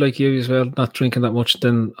been very like you as well, not drinking that much.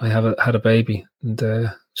 Then I had a baby,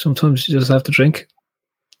 and sometimes you just have to drink.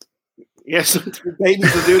 Yes,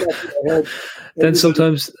 babies will do that. Then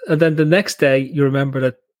sometimes, and then the next day you remember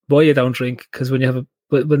that why you don't drink, because when you have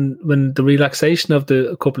when the relaxation of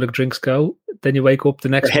a couple of drinks go, then you wake up the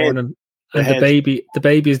next morning and the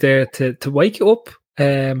baby is there to wake you up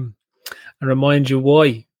and remind you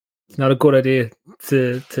why it's not a good idea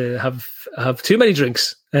to have too many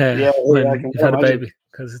drinks when you've had a baby,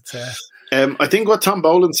 because it's. I think what Tom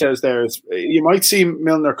Boland says there is you might see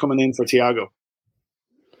Milner coming in for Thiago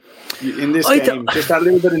in this game. Just that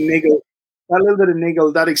little bit of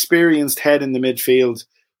niggle, that experienced head in the midfield.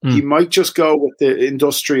 He might just go with the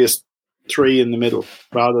industrious three in the middle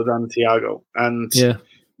rather than Thiago, and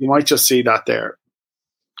you might just see that there.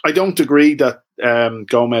 I don't agree that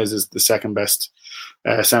Gomez is the second best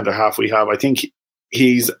centre half we have. I think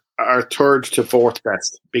he's our third to fourth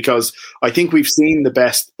best, because I think we've seen the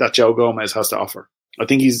best that Joe Gomez has to offer. I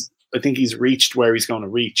think he's reached where he's going to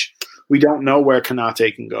reach. We don't know where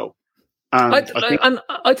Konate can go. And I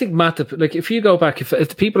think Matip, like if you go back, if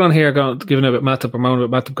the people on here are giving about Matip or moaning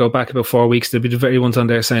about Matip go back about 4 weeks, there'll be the very ones on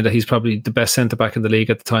there saying that he's probably the best centre back in the league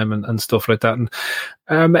at the time and stuff like that.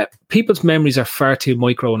 And people's memories are far too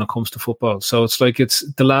micro when it comes to football. So it's like it's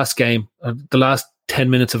the last game, the last 10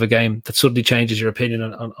 minutes of a game that suddenly changes your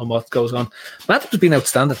opinion on what goes on. Matip has been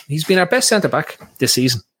outstanding. He's been our best centre back this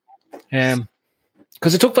season.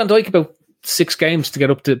 Because it took Van Dijk about 6 games to get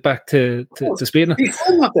up back to speed now. He's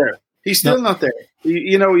still not there. He's still not there.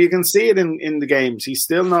 You can see it in the games. He's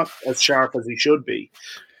still not as sharp as he should be.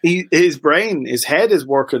 His brain, his head is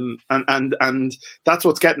working, and that's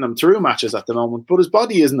what's getting him through matches at the moment. But his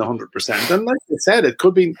body isn't 100%. And like I said, it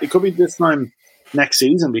could be this time next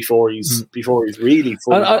season before he's really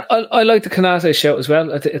full. I like the Konate shout as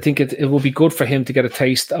well. I think it will be good for him to get a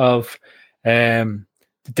taste of the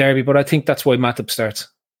derby. But I think that's why Matip starts.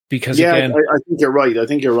 Because again, I think you're right. I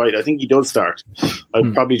think he does start.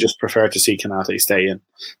 I'd probably just prefer to see Konate stay in.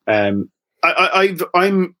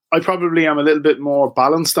 I probably am a little bit more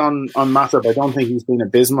balanced on Matip. I don't think he's been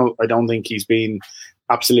abysmal. I don't think he's been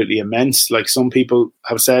absolutely immense, like some people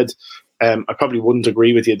have said. I probably wouldn't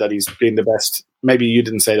agree with you that he's been the best. Maybe you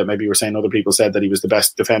didn't say that. Maybe you were saying other people said that he was the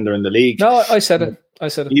best defender in the league. No, I said it. You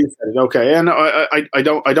said it. Okay, and I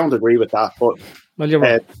don't agree with that. But well, you're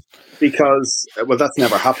right. Because that's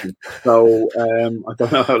never happened. So I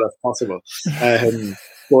don't know how that's possible. I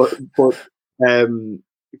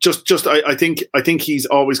think he's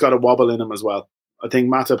always got a wobble in him as well. I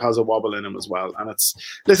think Matip has a wobble in him as well. And it's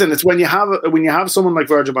when you have someone like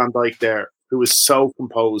Virgil van Dijk there who is so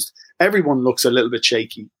composed, everyone looks a little bit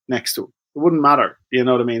shaky next to him. It wouldn't matter, you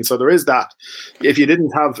know what I mean? So there is that. If you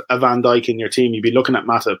didn't have a Van Dijk in your team, you'd be looking at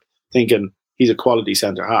Matip thinking he's a quality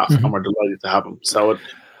centre half, and we're delighted to have him. So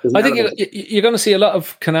I think you're going to see a lot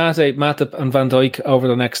of Konate, Matip and Van Dijk over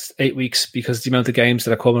the next 8 weeks because of the amount of games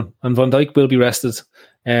that are coming. And Van Dijk will be rested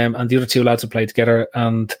and the other two lads will play together,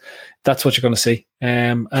 and that's what you're going to see.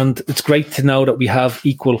 And it's great to know that we have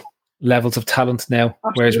equal levels of talent now,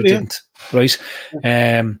 whereas we didn't, right?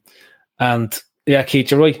 And yeah, Keith,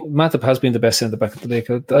 you're right. Matip has been the best centre back of the league.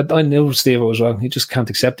 I knew Steve was wrong. He just can't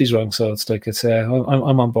accept he's wrong. So it's like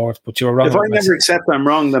I'm on board, but you're wrong. If I never accept I'm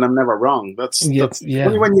wrong, then I'm never wrong. That's only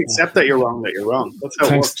when you accept that you're wrong that you're wrong. That's how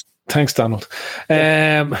it works. Thanks, Donald.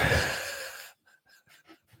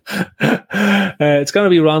 It's going to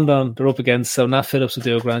be Rondon they're up against, so Nat Phillips will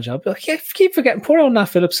do a grand job. I keep forgetting, poor old Nat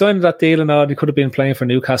Phillips signed that deal and all. He could have been playing for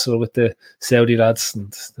Newcastle with the Saudi lads,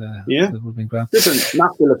 and it would have been grand. Listen, Nat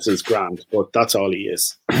Phillips is grand, but that's all he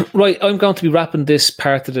is. Right, I'm going to be wrapping this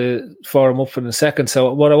part of the forum up in a second.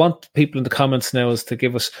 So what I want people in the comments now is to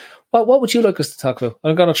give us what would you like us to talk about?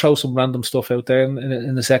 I'm going to throw some random stuff out there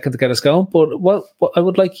in a second to get us going, but what I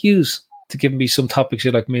would like you to give me some topics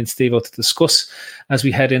you'd like me and Steve to discuss as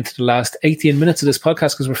we head into the last 18 minutes of this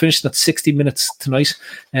podcast, because we're finishing at 60 minutes tonight.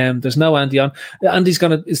 There's no Andy on. Andy's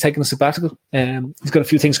taking a sabbatical. He's got a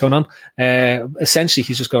few things going on. Essentially,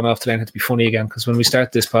 he's just going off today to be funny again, because when we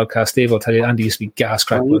start this podcast, Steve will tell you Andy used to be gas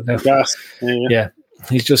crack. Yeah.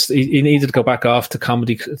 He's he needed to go back off to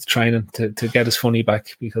comedy training to get his funny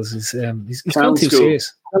back, because he's gone too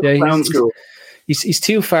serious. He's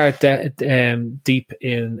too far deep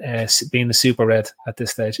in being a super red at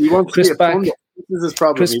this stage. He wants Chris to be back. is his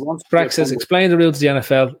problem. Chris Brack says, explain the rules of the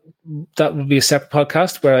NFL. That would be a separate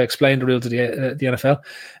podcast where I explain the rules of the NFL.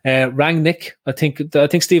 Rangnick, I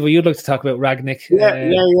think Steve, you'd like to talk about Rangnick.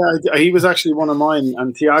 Yeah. He was actually one of mine,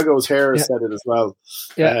 and Tiago's hair said it as well.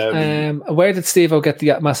 Yeah. Where did Steve get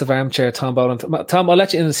the massive armchair, Tom Boland? Tom, I'll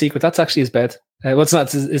let you in the secret. That's actually his bed. It's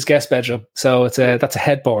not his guest bedroom. So that's a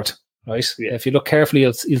headboard. Right. Yeah. If you look carefully,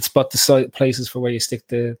 you'll spot the places for where you stick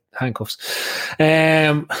the handcuffs.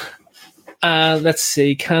 Let's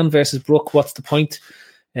see, Can versus Brook. What's the point?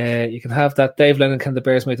 You can have that. Dave Lennon, can the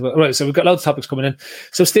Bears make the win? Right. So we've got loads of topics coming in.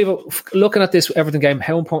 So Steve, looking at this Everton game,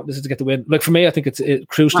 how important is it to get the win? Like for me, I think it's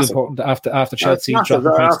crucially important after Chelsea dropping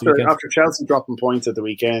points at the weekend. After Chelsea dropping points at the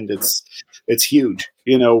weekend, it's huge.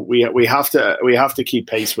 You know, we have to keep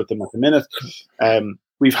pace with them at the minute.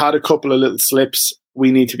 We've had a couple of little slips. We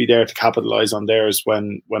need to be there to capitalise on theirs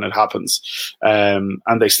when it happens. And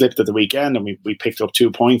they slipped at the weekend, and we picked up 2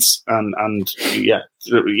 points. And yeah,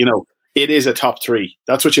 you know, it is a top three.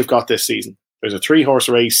 That's what you've got this season. There's a 3-horse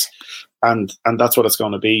race, and that's what it's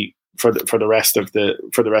going to be for the rest of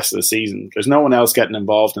the season. There's no one else getting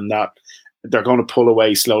involved in that. They're going to pull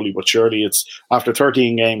away slowly but surely. It's after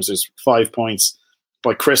 13 games, there's 5 points.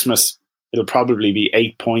 By Christmas, it'll probably be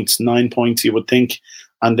 8 points, 9 points, you would think,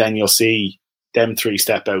 and then you'll see them 3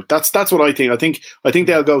 step out. That's what I think. I think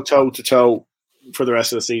they'll go toe to toe for the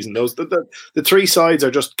rest of the season. Those the 3 sides are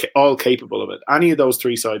just all capable of it. Any of those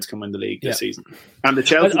 3 sides can win the league this season. And the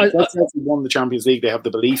Chelsea won the Champions League. They have the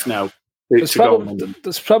belief now. There's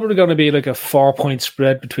probably going to be like a 4-point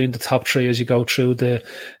spread between the top 3 as you go through the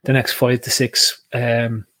next 5 to 6.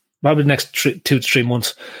 Probably the next 2 to 3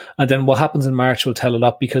 months. And then what happens in March will tell a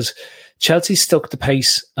lot, because Chelsea stuck the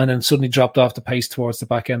pace and then suddenly dropped off the pace towards the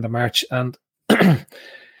back end of March. And,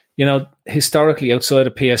 you know, historically outside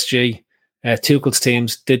of PSG, Tuchel's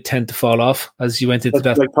teams did tend to fall off as you went into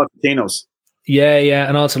that. Like Pochettino's. Yeah,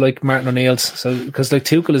 and also like Martin O'Neill's. So because like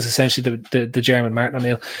Tuchel is essentially the German Martin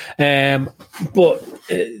O'Neill. But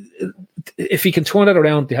if he can turn it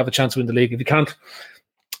around, they have a chance to win the league. If he can't,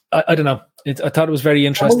 I don't know. I thought it was very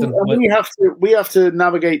interesting. We have to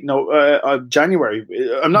navigate January.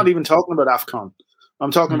 I'm not even talking about AFCON.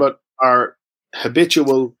 I'm talking about our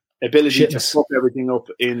habitual ability to fuck everything up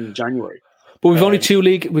in January. But we've only two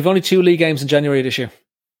league games in January this year,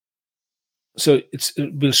 so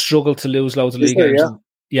we'll struggle to lose loads of league games.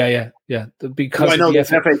 Yeah. Because I know there's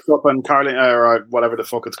FA Cup and Carling or whatever the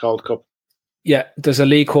fuck it's called cup. Yeah, there's a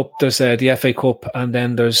League Cup, there's the FA Cup, and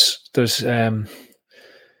then there's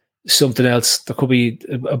something else. There could be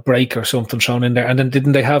a break or something thrown in there. And then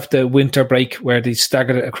didn't they have the winter break where they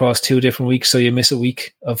staggered it across 2 different weeks, so you miss a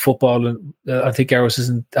week of football? And I think ours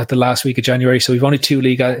is at the last week of January, so we've only 2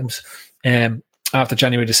 league items after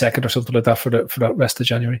January the 2nd or something like that for the rest of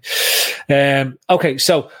January. Okay,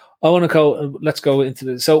 so I want to go. Let's go into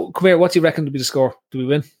this. So come here. What do you reckon to be the score? Do we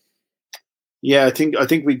win? Yeah, I think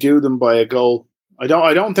we do them by a goal. I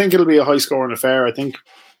don't think it'll be a high scoring affair. I think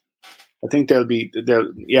they'll be.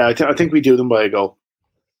 I think we do them by a goal.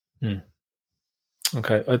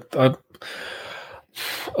 Okay, I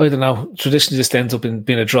don't know. Traditionally, just ends up in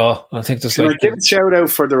being a draw. I think there's I give a shout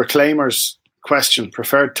out for the Reclaimers question: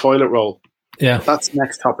 preferred toilet roll. Yeah, that's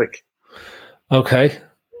next topic. Okay,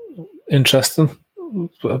 interesting.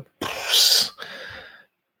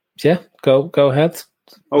 Yeah, go ahead.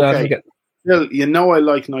 Okay. Well, you know I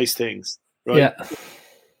like nice things, right? Yeah.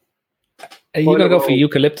 Are you going to go for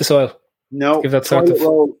eucalyptus oil? No. Give that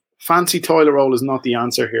fancy toilet roll is not the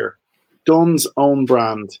answer here. Dunn's own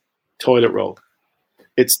brand toilet roll.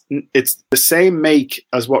 It's the same make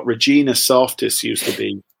as what Regina Softis used to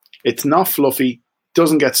be. It's not fluffy,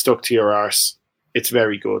 doesn't get stuck to your arse. It's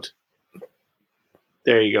very good.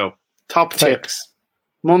 There you go. Top tips.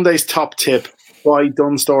 Monday's top tip: buy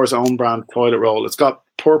Dunn Store's own brand toilet roll. It's got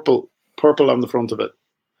purple on the front of it.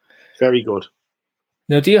 Very good.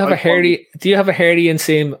 Now, do you have a hairy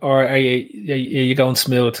inseam, or are you going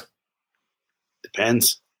smooth?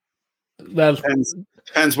 Depends. Well,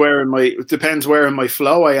 depends where in my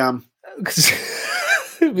flow I am.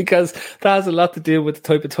 Because that has a lot to do with the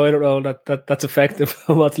type of toilet roll that's effective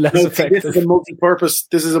and what's less effective. This is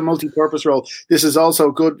a multi-purpose roll. This is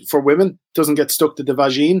also good for women. Doesn't get stuck to the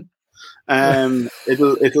vagine.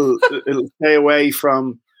 It'll stay away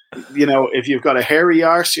from, if you've got a hairy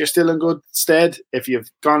arse, you're still in good stead. If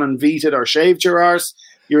you've gone and veted or shaved your arse,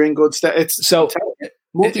 you're in good stead. It's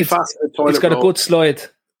multifaceted toilet. It's got roll. A good slide.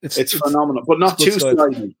 It's phenomenal, but not too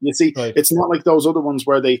slidey. You see, right. It's not like those other ones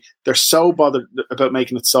where they're so bothered about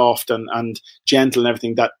making it soft and gentle and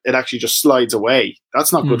everything that it actually just slides away.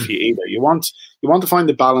 That's not good for you either. You want to find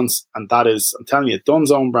the balance, and that is, I'm telling you,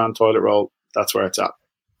 Dunn's own brand toilet roll. That's where it's at.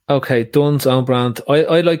 Okay, Dunn's on brand.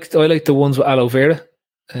 I like the ones with aloe vera,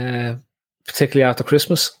 particularly after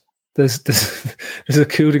Christmas. There's a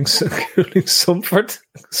cooling comfort.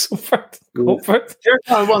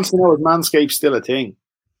 Jared wants to know, is Manscaped still a thing?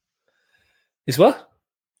 Is what?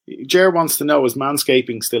 Jared wants to know, is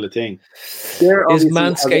manscaping still a thing? Jared is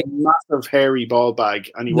Manscaped has a massive hairy ball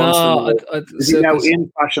bag, and he wants to know, is he now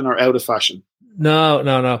in fashion or out of fashion?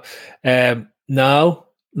 No,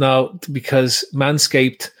 because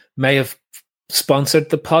Manscaped may have sponsored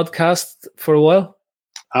the podcast for a while.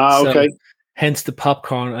 Okay. Hence the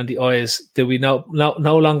popcorn and the eyes. Do we no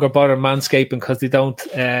longer bother manscaping because they don't?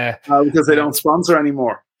 Because they don't sponsor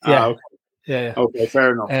anymore. Yeah. Okay. Yeah. Okay,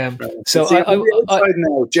 fair enough. So see, I'm on the outside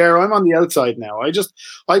now, Jer. I'm on the outside now. I just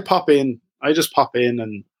pop in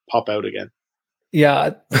and pop out again.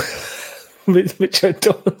 Yeah, with your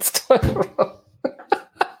Dunn's style.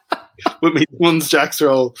 With me Dunn's Jack's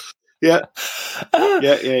roll. Yeah. I'd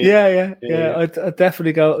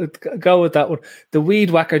definitely go with that one. The Weed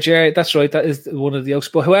Whacker, Jerry. That's right. That is one of the oaks.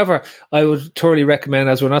 But however, I would thoroughly recommend,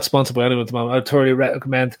 as we're not sponsored by anyone at the moment, I would thoroughly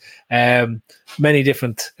recommend many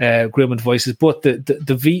different grooming devices. But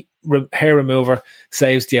the V hair remover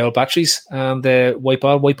saves the old batteries, and wipe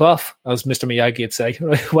on, wipe off, as Mr. Miyagi would say.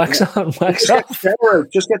 Right? Wax on, wax off.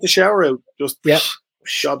 Just get the shower out. Just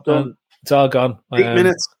job done. It's all gone. 8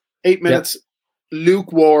 minutes. 8 minutes.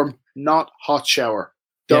 Lukewarm. Not hot shower.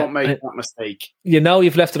 Don't make that mistake. You know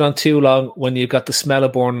you've left it on too long when you've got the smell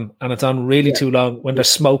of burning, and it's on really too long when there's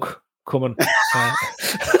smoke coming.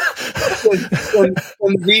 When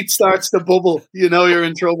the heat starts to bubble, you know you're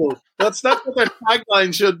in trouble. That's what their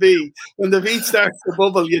tagline should be. When the heat starts to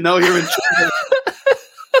bubble, you know you're in trouble.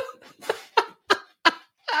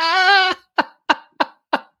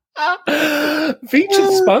 Veach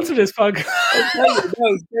is sponsor this podcast.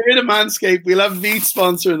 Get rid of Manscaped. We'll have Veach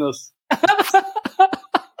sponsoring us.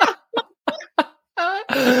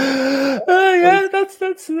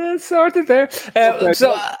 That's sorted there.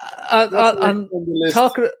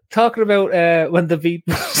 Talking about when the Veach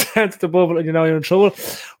starts to bubble and you know you're in trouble.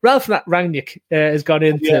 Ralph Rangnick has gone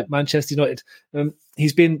into Manchester United.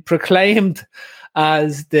 He's been proclaimed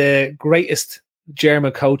as the greatest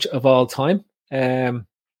German coach of all time.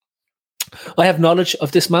 I have knowledge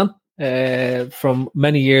of this man from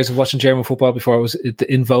many years of watching German football before it was the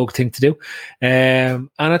in vogue thing to do. And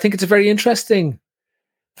I think it's a very interesting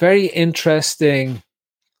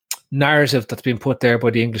narrative that's been put there by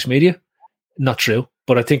the English media. Not true,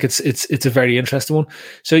 but I think it's a very interesting one.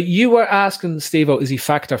 So you were asking, Steve-O, is he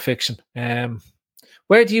fact or fiction?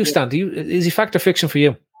 Where do you stand? Is he fact or fiction for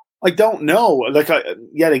you? I don't know.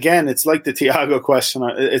 Yet again, it's like the Thiago question.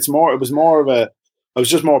 I was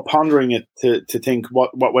just more pondering it to think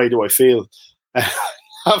what way do I feel. I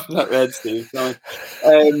haven't that read, Steve. So,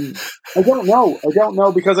 I don't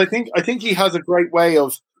know because I think he has a great way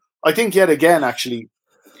of. I think yet again, actually,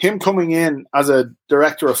 him coming in as a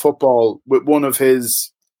director of football with one of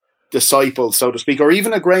his disciples, so to speak, or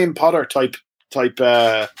even a Graham Potter type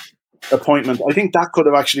appointment. I think that could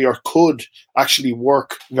actually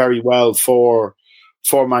work very well for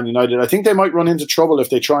Man United. I think they might run into trouble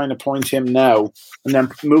if they try and appoint him now and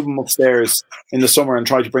then move him upstairs in the summer and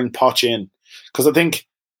try to bring Poch in. Because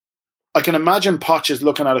I can imagine Poch is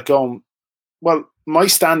looking at it going, well, my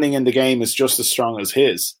standing in the game is just as strong as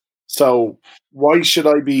his. So why should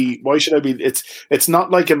I be? It's not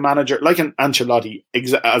like a manager, like an Ancelotti,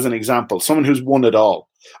 as an example, someone who's won it all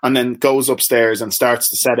and then goes upstairs and starts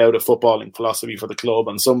to set out a footballing philosophy for the club,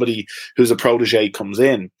 and somebody who's a protege comes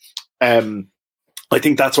in. I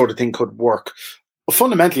think that sort of thing could work. But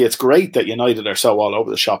fundamentally, it's great that United are so all over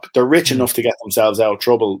the shop. They're rich enough to get themselves out of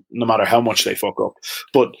trouble no matter how much they fuck up.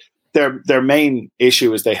 But their main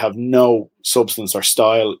issue is they have no substance or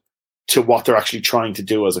style to what they're actually trying to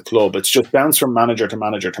do as a club. It's just bounce from manager to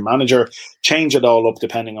manager to manager, change it all up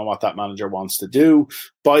depending on what that manager wants to do,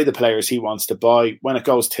 buy the players he wants to buy. When it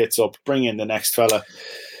goes tits up, bring in the next fella,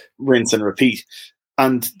 rinse and repeat.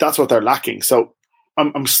 And that's what they're lacking. So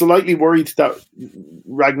I'm slightly worried that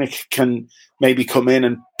Rangnick can maybe come in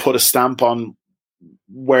and put a stamp on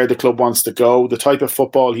where the club wants to go. The type of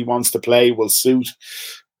football he wants to play will suit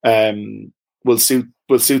the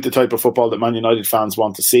type of football that Man United fans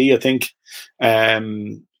want to see, I think.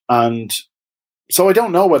 And so I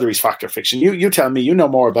don't know whether he's fact or fiction. You tell me, you know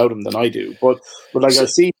more about him than I do. But I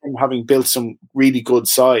see him having built some really good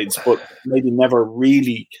sides, but maybe never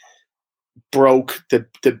really broke the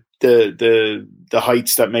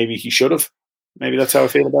heights that maybe he should have. Maybe that's how I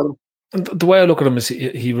feel about him. And the way I look at him is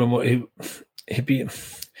he's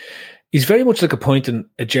very much like appointing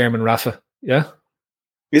a German Rafa. Yeah,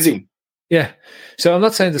 is he? Yeah. So I'm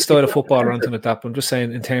not saying the style of football or anything like that, but I'm just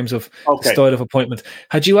saying in terms of the style of appointment.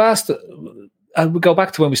 Had you asked, I would go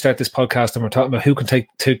back to when we started this podcast and we're talking about who can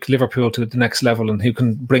take Liverpool to the next level and who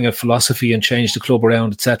can bring a philosophy and change the club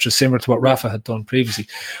around, etc., similar to what Rafa had done previously.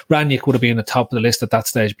 Rangnick would have been at the top of the list at that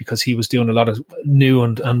stage because he was doing a lot of new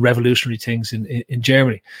and revolutionary things in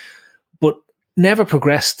Germany. But never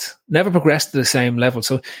progressed to the same level.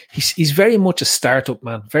 So he's very much a startup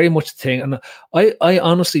man, very much a thing. And I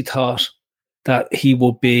honestly thought that he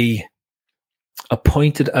would be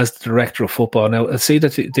appointed as the director of football. Now, I see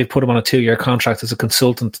that they put him on a 2-year contract as a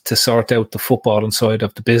consultant to sort out the football inside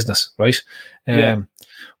of the business, right?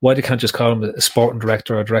 Why they can't just call him a sporting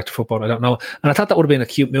director or director of football, I don't know. And I thought that would have been a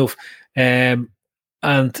cute move. And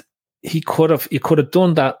he could have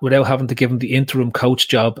done that without having to give him the interim coach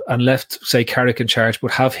job and left, say, Carrick in charge,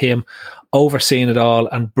 but have him overseeing it all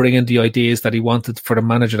and bringing the ideas that he wanted for the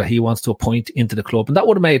manager that he wants to appoint into the club. And that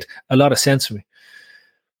would have made a lot of sense for me.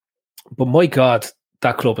 But my God,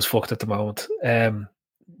 that club is fucked at the moment. The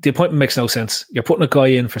appointment makes no sense. You're putting a guy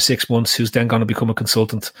in for 6 months who's then going to become a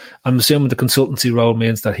consultant. I'm assuming the consultancy role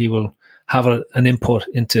means that he will have an input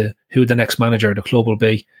into who the next manager of the club will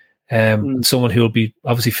be. Someone who will be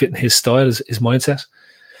obviously fitting his style, his mindset.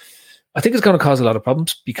 I think it's going to cause a lot of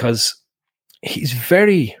problems because he's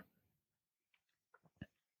very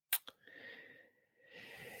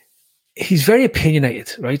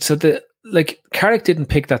opinionated, right? So Carrick didn't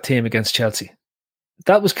pick that team against Chelsea.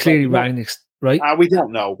 That was clearly Rangnick's, right? We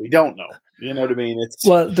don't know. You know what I mean?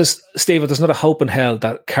 There's not a hope in hell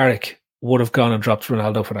that Carrick would have gone and dropped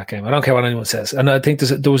Ronaldo for that game. I don't care what anyone says. And I think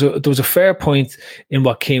there was a fair point in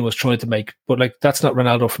what Keane was trying to make, but that's not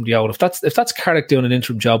Ronaldo from the old. If that's Carrick doing an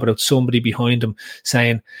interim job without somebody behind him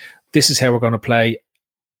saying, this is how we're going to play,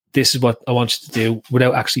 this is what I want you to do,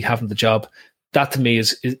 without actually having the job, that to me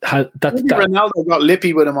is Ronaldo got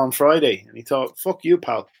lippy with him on Friday and he thought, fuck you,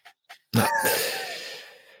 pal. No.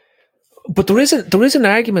 But there is an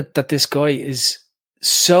argument that this guy is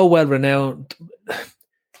so well renowned.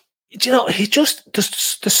 You know,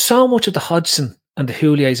 there's so much of the Hodgson and the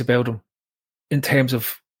Houliers about him in terms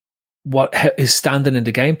of what is standing in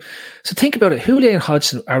the game. So think about it. Houllier and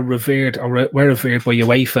Hodgson are revered, or were revered by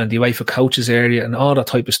UEFA and the UEFA coaches area and all that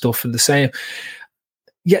type of stuff and the same.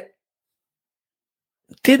 Yet,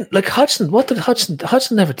 Hodgson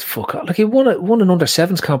never fuck up. He won an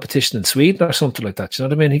under-7s competition in Sweden or something like that. You know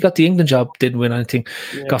what I mean? He got the England job, didn't win anything,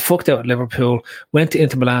 got fucked out at Liverpool, went to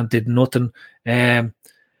Inter Milan, did nothing.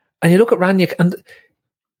 And you look at Rangnick, and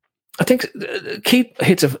I think Keith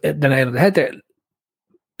hits the nail on the head there.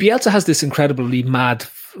 Bielsa has this incredibly mad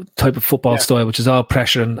type of football style, which is all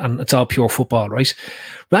pressure and it's all pure football, right?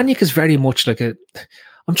 Rangnick is very much like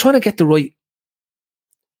I'm trying to get the right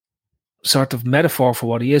sort of metaphor for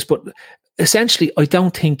what he is, but essentially, I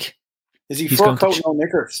don't think he's fur coat, no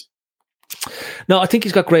knickers. No, I think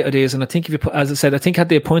he's got great ideas, and I think as I said, I think had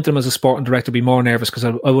they appointed him as a sporting director, I'd be more nervous because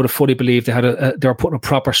I would have fully believed they were putting a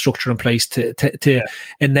proper structure in place to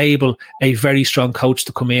enable a very strong coach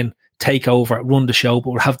to come in, take over, run the show,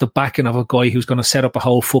 but have the backing of a guy who's going to set up a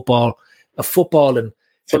whole footballing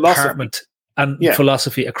department and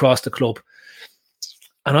philosophy across the club.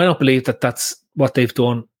 And I don't believe that that's what they've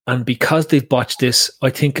done. And because they've botched this, I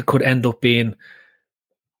think it could end up being.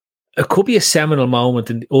 It could be a seminal moment,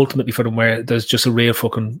 and ultimately for them, where there's just a real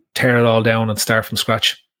fucking tear it all down and start from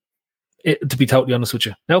scratch. To be totally honest with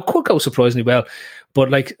you, now it could go surprisingly well, but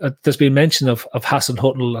there's been mention of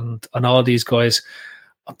Hasenhüttl and all these guys.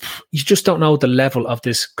 You just don't know the level of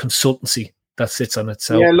this consultancy that sits on it.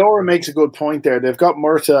 So Laura makes a good point there. They've got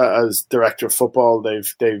Murta as director of football.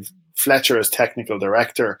 They've Fletcher as technical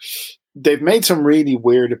director. They've made some really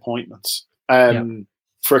weird appointments.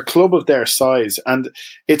 For a club of their size, and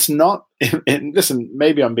it's not. Listen,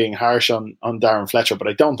 maybe I'm being harsh on Darren Fletcher, but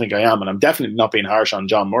I don't think I am, and I'm definitely not being harsh on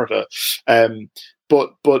John Murta.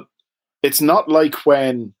 But it's not like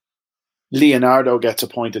when Leonardo gets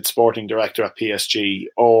appointed sporting director at PSG,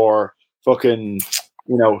 or fucking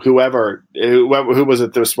whoever who was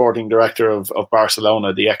it, the sporting director of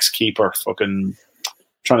Barcelona, the ex-keeper, fucking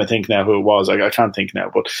trying to think now who it was. I can't think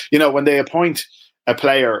now, but when they appoint a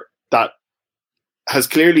player that has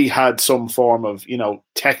clearly had some form of,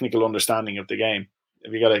 technical understanding of the game.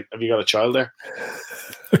 Have you got a child there?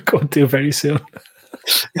 Going to very soon.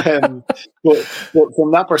 but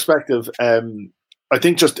from that perspective, I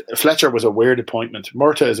think just Fletcher was a weird appointment.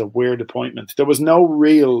 Murta is a weird appointment. There was no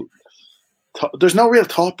real. There's no real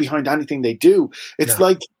thought behind anything they do. It's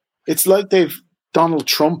like they've Donald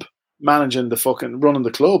Trump managing the fucking running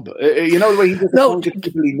the club. The way he just appointed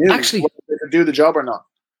people he knew actually whether they could do the job or not.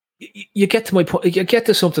 You get to my point. You get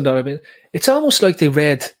to something that I mean. It's almost like they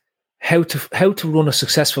read how to run a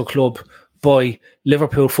successful club by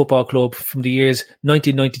Liverpool Football Club from the years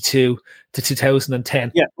 1992 to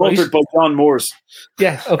 2010. Yeah, authored by John Moores.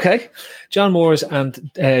 Yeah, okay. John Moores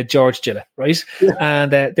and George Gillett, right? Yeah.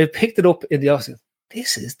 And they picked it up in the office.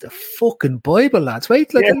 This is the fucking Bible, lads.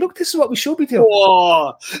 Wait, look, this is what we should be doing.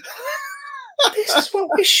 Whoa. This is what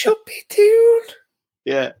we should be doing.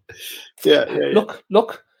 Yeah.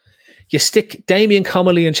 Look. You stick Damien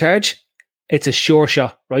Comolli in charge, it's a sure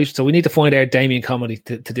shot, right? So we need to find out Damien Comolli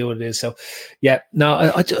to do what it is. So, yeah,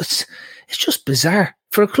 no, it's just bizarre.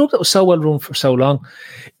 For a club that was so well run for so long,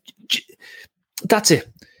 that's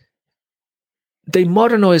it. They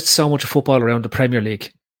modernised so much of football around the Premier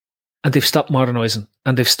League, and they've stopped modernising,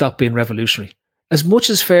 and they've stopped being revolutionary. As much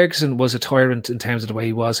as Ferguson was a tyrant in terms of the way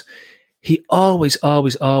he was, he always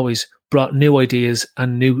brought new ideas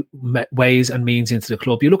and new ways and means into the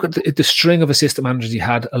club. You look at the string of assistant managers he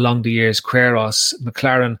had along the years, Queiroz,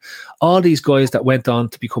 McLaren, all these guys that went on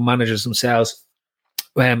to become managers themselves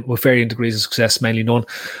with varying degrees of success, mainly none.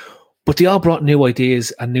 But they all brought new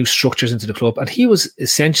ideas and new structures into the club. And he was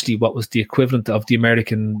essentially what was the equivalent of the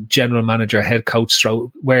American general manager, head coach,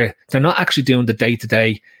 where they're not actually doing the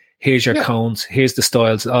day-to-day, here's your cones, here's the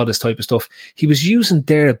styles, all this type of stuff. He was using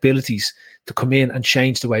their abilities to come in and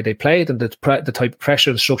change the way they played and the type of pressure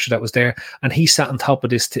and structure that was there. And he sat on top of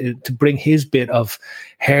this to bring his bit of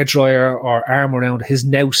hairdryer or arm around his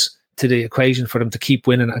nous to the equation for them to keep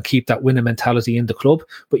winning and keep that winning mentality in the club,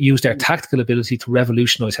 but use their tactical ability to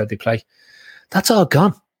revolutionise how they play. That's all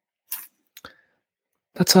gone. And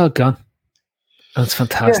it's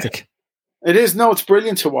fantastic. Yeah. It is. No, it's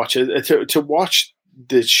brilliant to watch it. To watch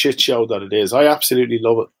the shit show that it is. I absolutely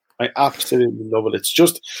love it.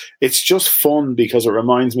 It's just fun because it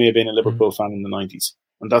reminds me of being a Liverpool fan in the 90s.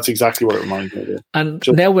 And that's exactly what it reminds me of. And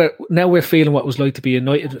now we're feeling what it was like to be a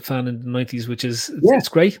United fan in the 90s, which is it's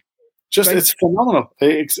great. It's phenomenal.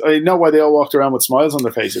 I know why they all walked around with smiles on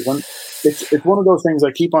their faces. And it's one of those things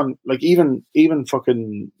I keep on, like, even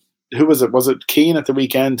fucking, who was it? Was it Keane at the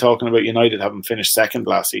weekend talking about United having finished second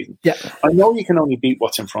last season? Yeah. I know you can only beat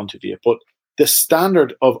what's in front of you, but the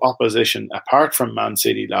standard of opposition, apart from Man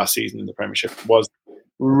City last season in the Premiership, was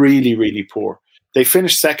really, really poor. They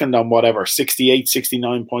finished second on 68,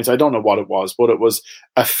 69 points. I don't know what it was, but it was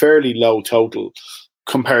a fairly low total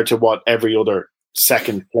compared to what every other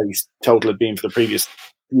second place total had been for the previous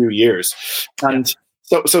few years. And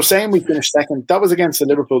so saying we finished second, that was against the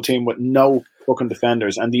Liverpool team with no fucking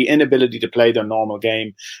defenders and the inability to play their normal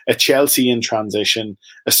game, a Chelsea in transition,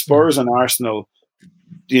 a Spurs and Arsenal,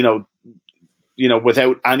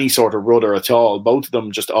 without any sort of rudder at all, both of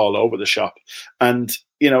them just all over the shop. And,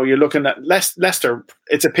 you're looking at Leicester.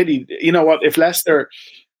 It's a pity. You know what? If Leicester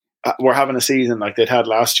were having a season like they'd had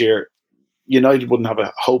last year, United wouldn't have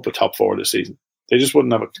a hope of top four this season. They just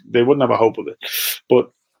wouldn't have a hope of it.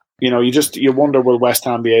 But, you wonder, will West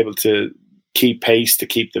Ham be able to keep pace to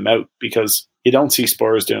keep them out? Because you don't see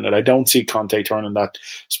Spurs doing it. I don't see Conte turning that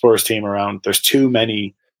Spurs team around. There's too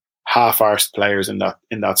many half-arsed players in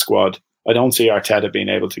that squad. I don't see Arteta being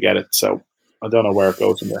able to get it, so I don't know where it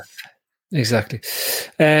goes from there. Exactly.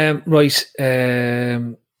 Right.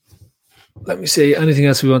 Let me see. Anything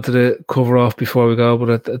else we wanted to cover off before we go?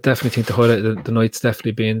 But I definitely think the highlight of the night's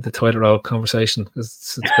definitely been the toilet roll conversation, because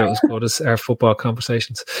it's about as good as our football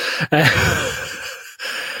conversations.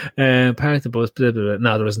 Parenting buzz, blah, blah, blah.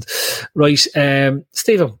 No, there isn't. Right.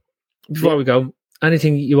 Stephen, before we go,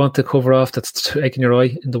 anything you want to cover off that's taking your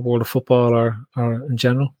eye in the world of football or in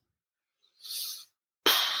general?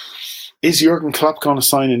 Is Jurgen Klopp going to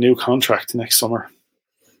sign a new contract next summer?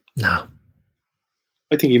 No.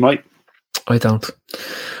 I think he might. I don't.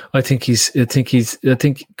 I think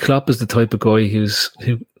Klopp is the type of guy who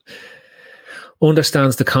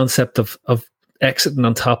understands the concept of exiting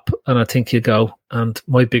on top, and I think he'll go. And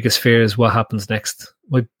my biggest fear is what happens next.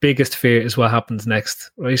 Right?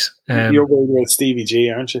 You're worried about Stevie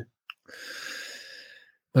G, aren't you?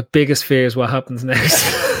 My biggest fear is what happens next.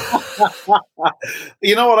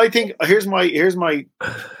 You know what I think? Here's my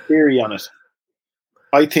theory on it.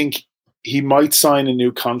 I think he might sign a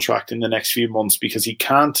new contract in the next few months because he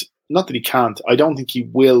can't. Not that he can't. I don't think he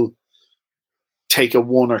will take a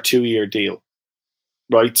 1 or 2 year deal.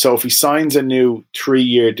 Right. So if he signs a new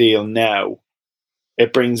 3-year deal now,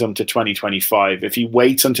 it brings him to 2025. If he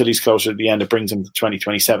waits until he's closer to the end, it brings him to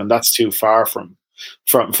 2027. That's too far from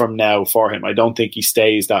now for him. I don't think he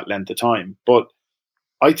stays that length of time. But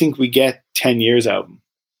I think we get 10 years out of him.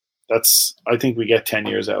 I think we get 10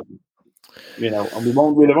 years out of him. And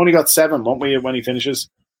we'll have only got 7, won't we, when he finishes?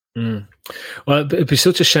 Well, it'd be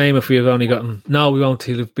such a shame if we have only gotten. No, we won't.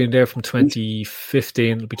 He'll have been there from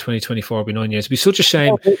 2015. It'll be 2024. It'll be 9 years. It'd be such a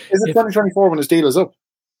shame. Is it 2024 when his deal is up?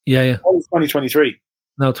 Yeah. Or is 2023?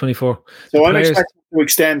 No, 24. So I'm expecting to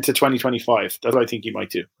extend to 2025. That's what I think he might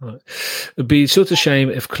do. Right. It'd be such a shame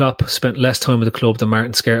if Klopp spent less time with the club than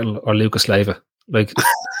Martin Skrtel or Lucas Leiva. Like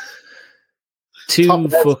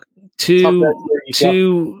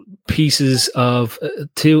two pieces of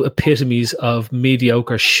two epitomes of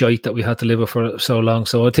mediocre shite that we had to live with for so long.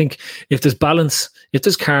 So I think if there's balance, if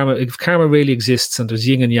there's karma, if karma really exists and there's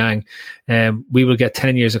yin and yang, we will get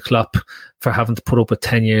 10 years of Klopp for having to put up with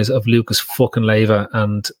 10 years of Lucas fucking Leiva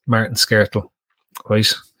and Martin Skrtel.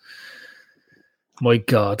 Right? My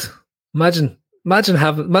God. Imagine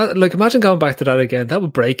going back to that again. That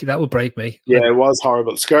would break me. Yeah, it was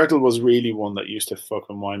horrible. Skrtel was really one that used to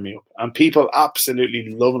fucking wind me up. And people absolutely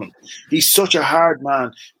loving him. He's such a hard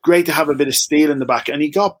man. Great to have a bit of steel in the back. And he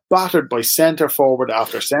got battered by centre forward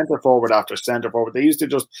after centre forward after centre forward. They used to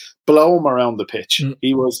just blow him around the pitch.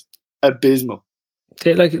 He was abysmal.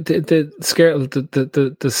 The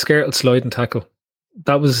Skrtel sliding tackle.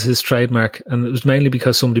 That was his trademark, and it was mainly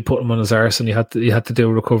because somebody put him on his arse, and you had to do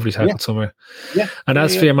a recovery tackle somewhere. Yeah, and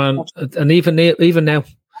as for your man, and even now,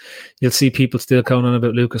 you'll see people still going on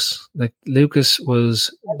about Lucas. Like Lucas was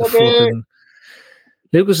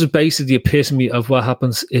basically the epitome of what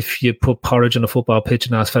happens if you put porridge on a football pitch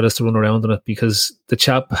and ask fellas to run around on it, because the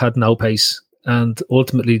chap had no pace, and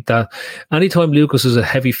ultimately that anytime Lucas was a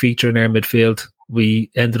heavy feature in our midfield, we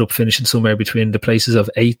ended up finishing somewhere between the places of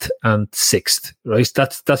 8th and 6th, right?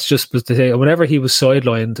 That's just to say, whenever he was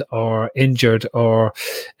sidelined or injured or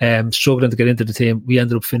struggling to get into the team, we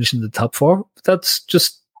ended up finishing the top 4. That's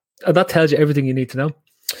just, that tells you everything you need to know.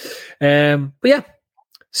 But yeah,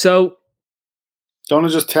 so. Don't I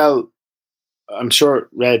just tell, I'm sure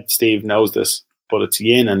Red Steve knows this, but it's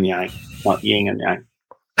yin and yang, not yin and yang.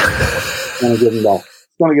 I'm going to give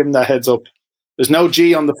him that heads up. There's no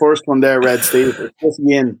G on the first one there, Red Steve. It's just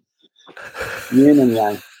yin. Yin and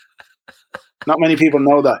yang. Not many people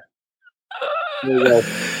know that. There you go.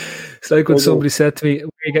 It's like when somebody said to me, where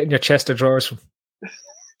are you getting your Chester drawers from?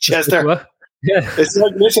 Chester? What? Yeah.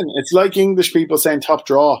 It's like English people saying top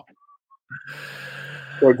draw.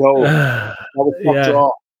 Or goal. That was top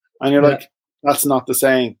draw. And you're like, that's not the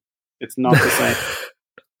saying. It's not the saying.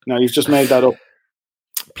 No, you've just made that up.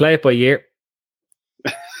 Play it by year.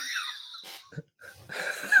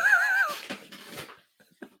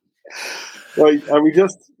 Right, are we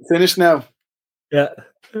just finished now? Yeah.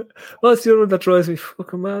 Well, it's the other one that drives me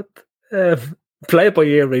fucking mad. Play it by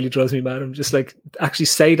ear really drives me mad. I'm just like, actually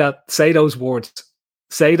say those words,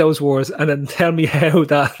 and then tell me how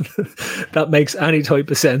that makes any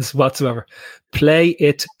type of sense whatsoever. Play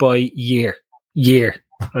it by year,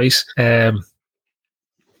 right?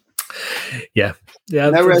 Yeah.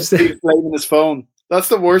 Now Steve's blaming his phone. That's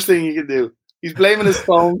the worst thing you can do. He's blaming his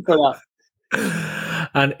phone for that.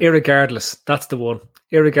 And irregardless, that's the one.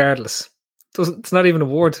 Irregardless, it's not even a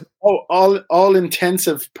word. Oh, all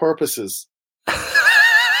intensive purposes.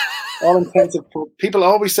 All intensive. People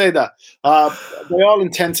always say that. They're all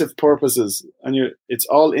intensive purposes, and it's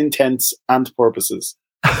all intents and purposes.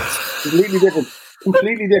 Completely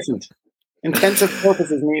different. Intensive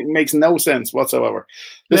purposes makes no sense whatsoever.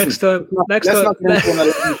 Listen, let's not get into an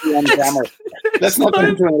 11 p.m. grammar. Let's not get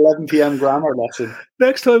into an 11 p.m. grammar lesson.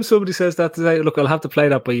 Next time somebody says that today, look, I'll have to play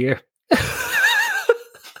that by ear.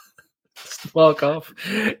 Walk off,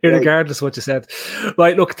 regardless of what you said.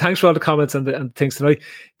 Right, look, thanks for all the comments and things tonight.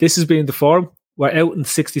 This has been The Forum. We're out in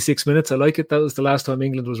 66 minutes. I like it. That was the last time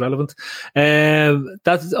England was relevant.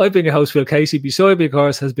 I've been your host, Phil Casey. Beside me, of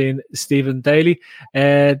course, has been Stephen Daly.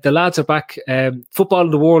 The lads are back. Football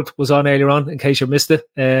in the World was on earlier on, in case you missed it.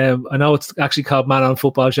 I know it's actually called Man on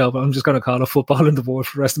Football Show, but I'm just going to call it Football in the World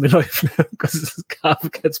for the rest of my life now, because Cav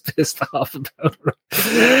gets pissed off about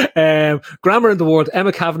it. Grammar in the World.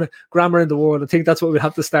 Emma Kavanagh, Grammar in the World. I think that's what we'll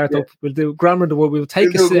have to start up. We'll do Grammar in the World. We'll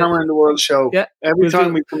do Grammar in the World show. Yeah, Every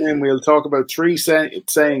time we come in, we'll talk about 3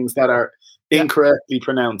 sayings that are incorrectly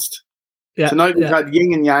pronounced. Yeah. Tonight we've had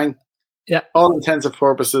yin and yang. Yeah. All intensive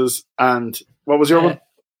purposes. And what was your one?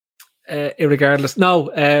 Irregardless. No.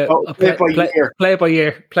 Play it by year. Play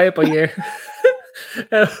it by year.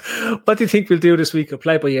 What do you think we'll do this week?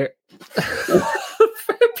 Play it by year.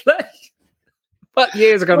 Play. What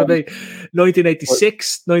years are going to be?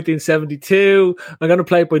 1986, 1972. I'm going to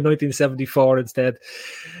play it by 1974 instead.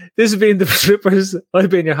 This has been The Strippers. I've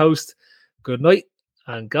been your host. Good night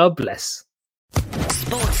and God bless.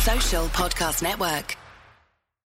 Sports Social Podcast Network.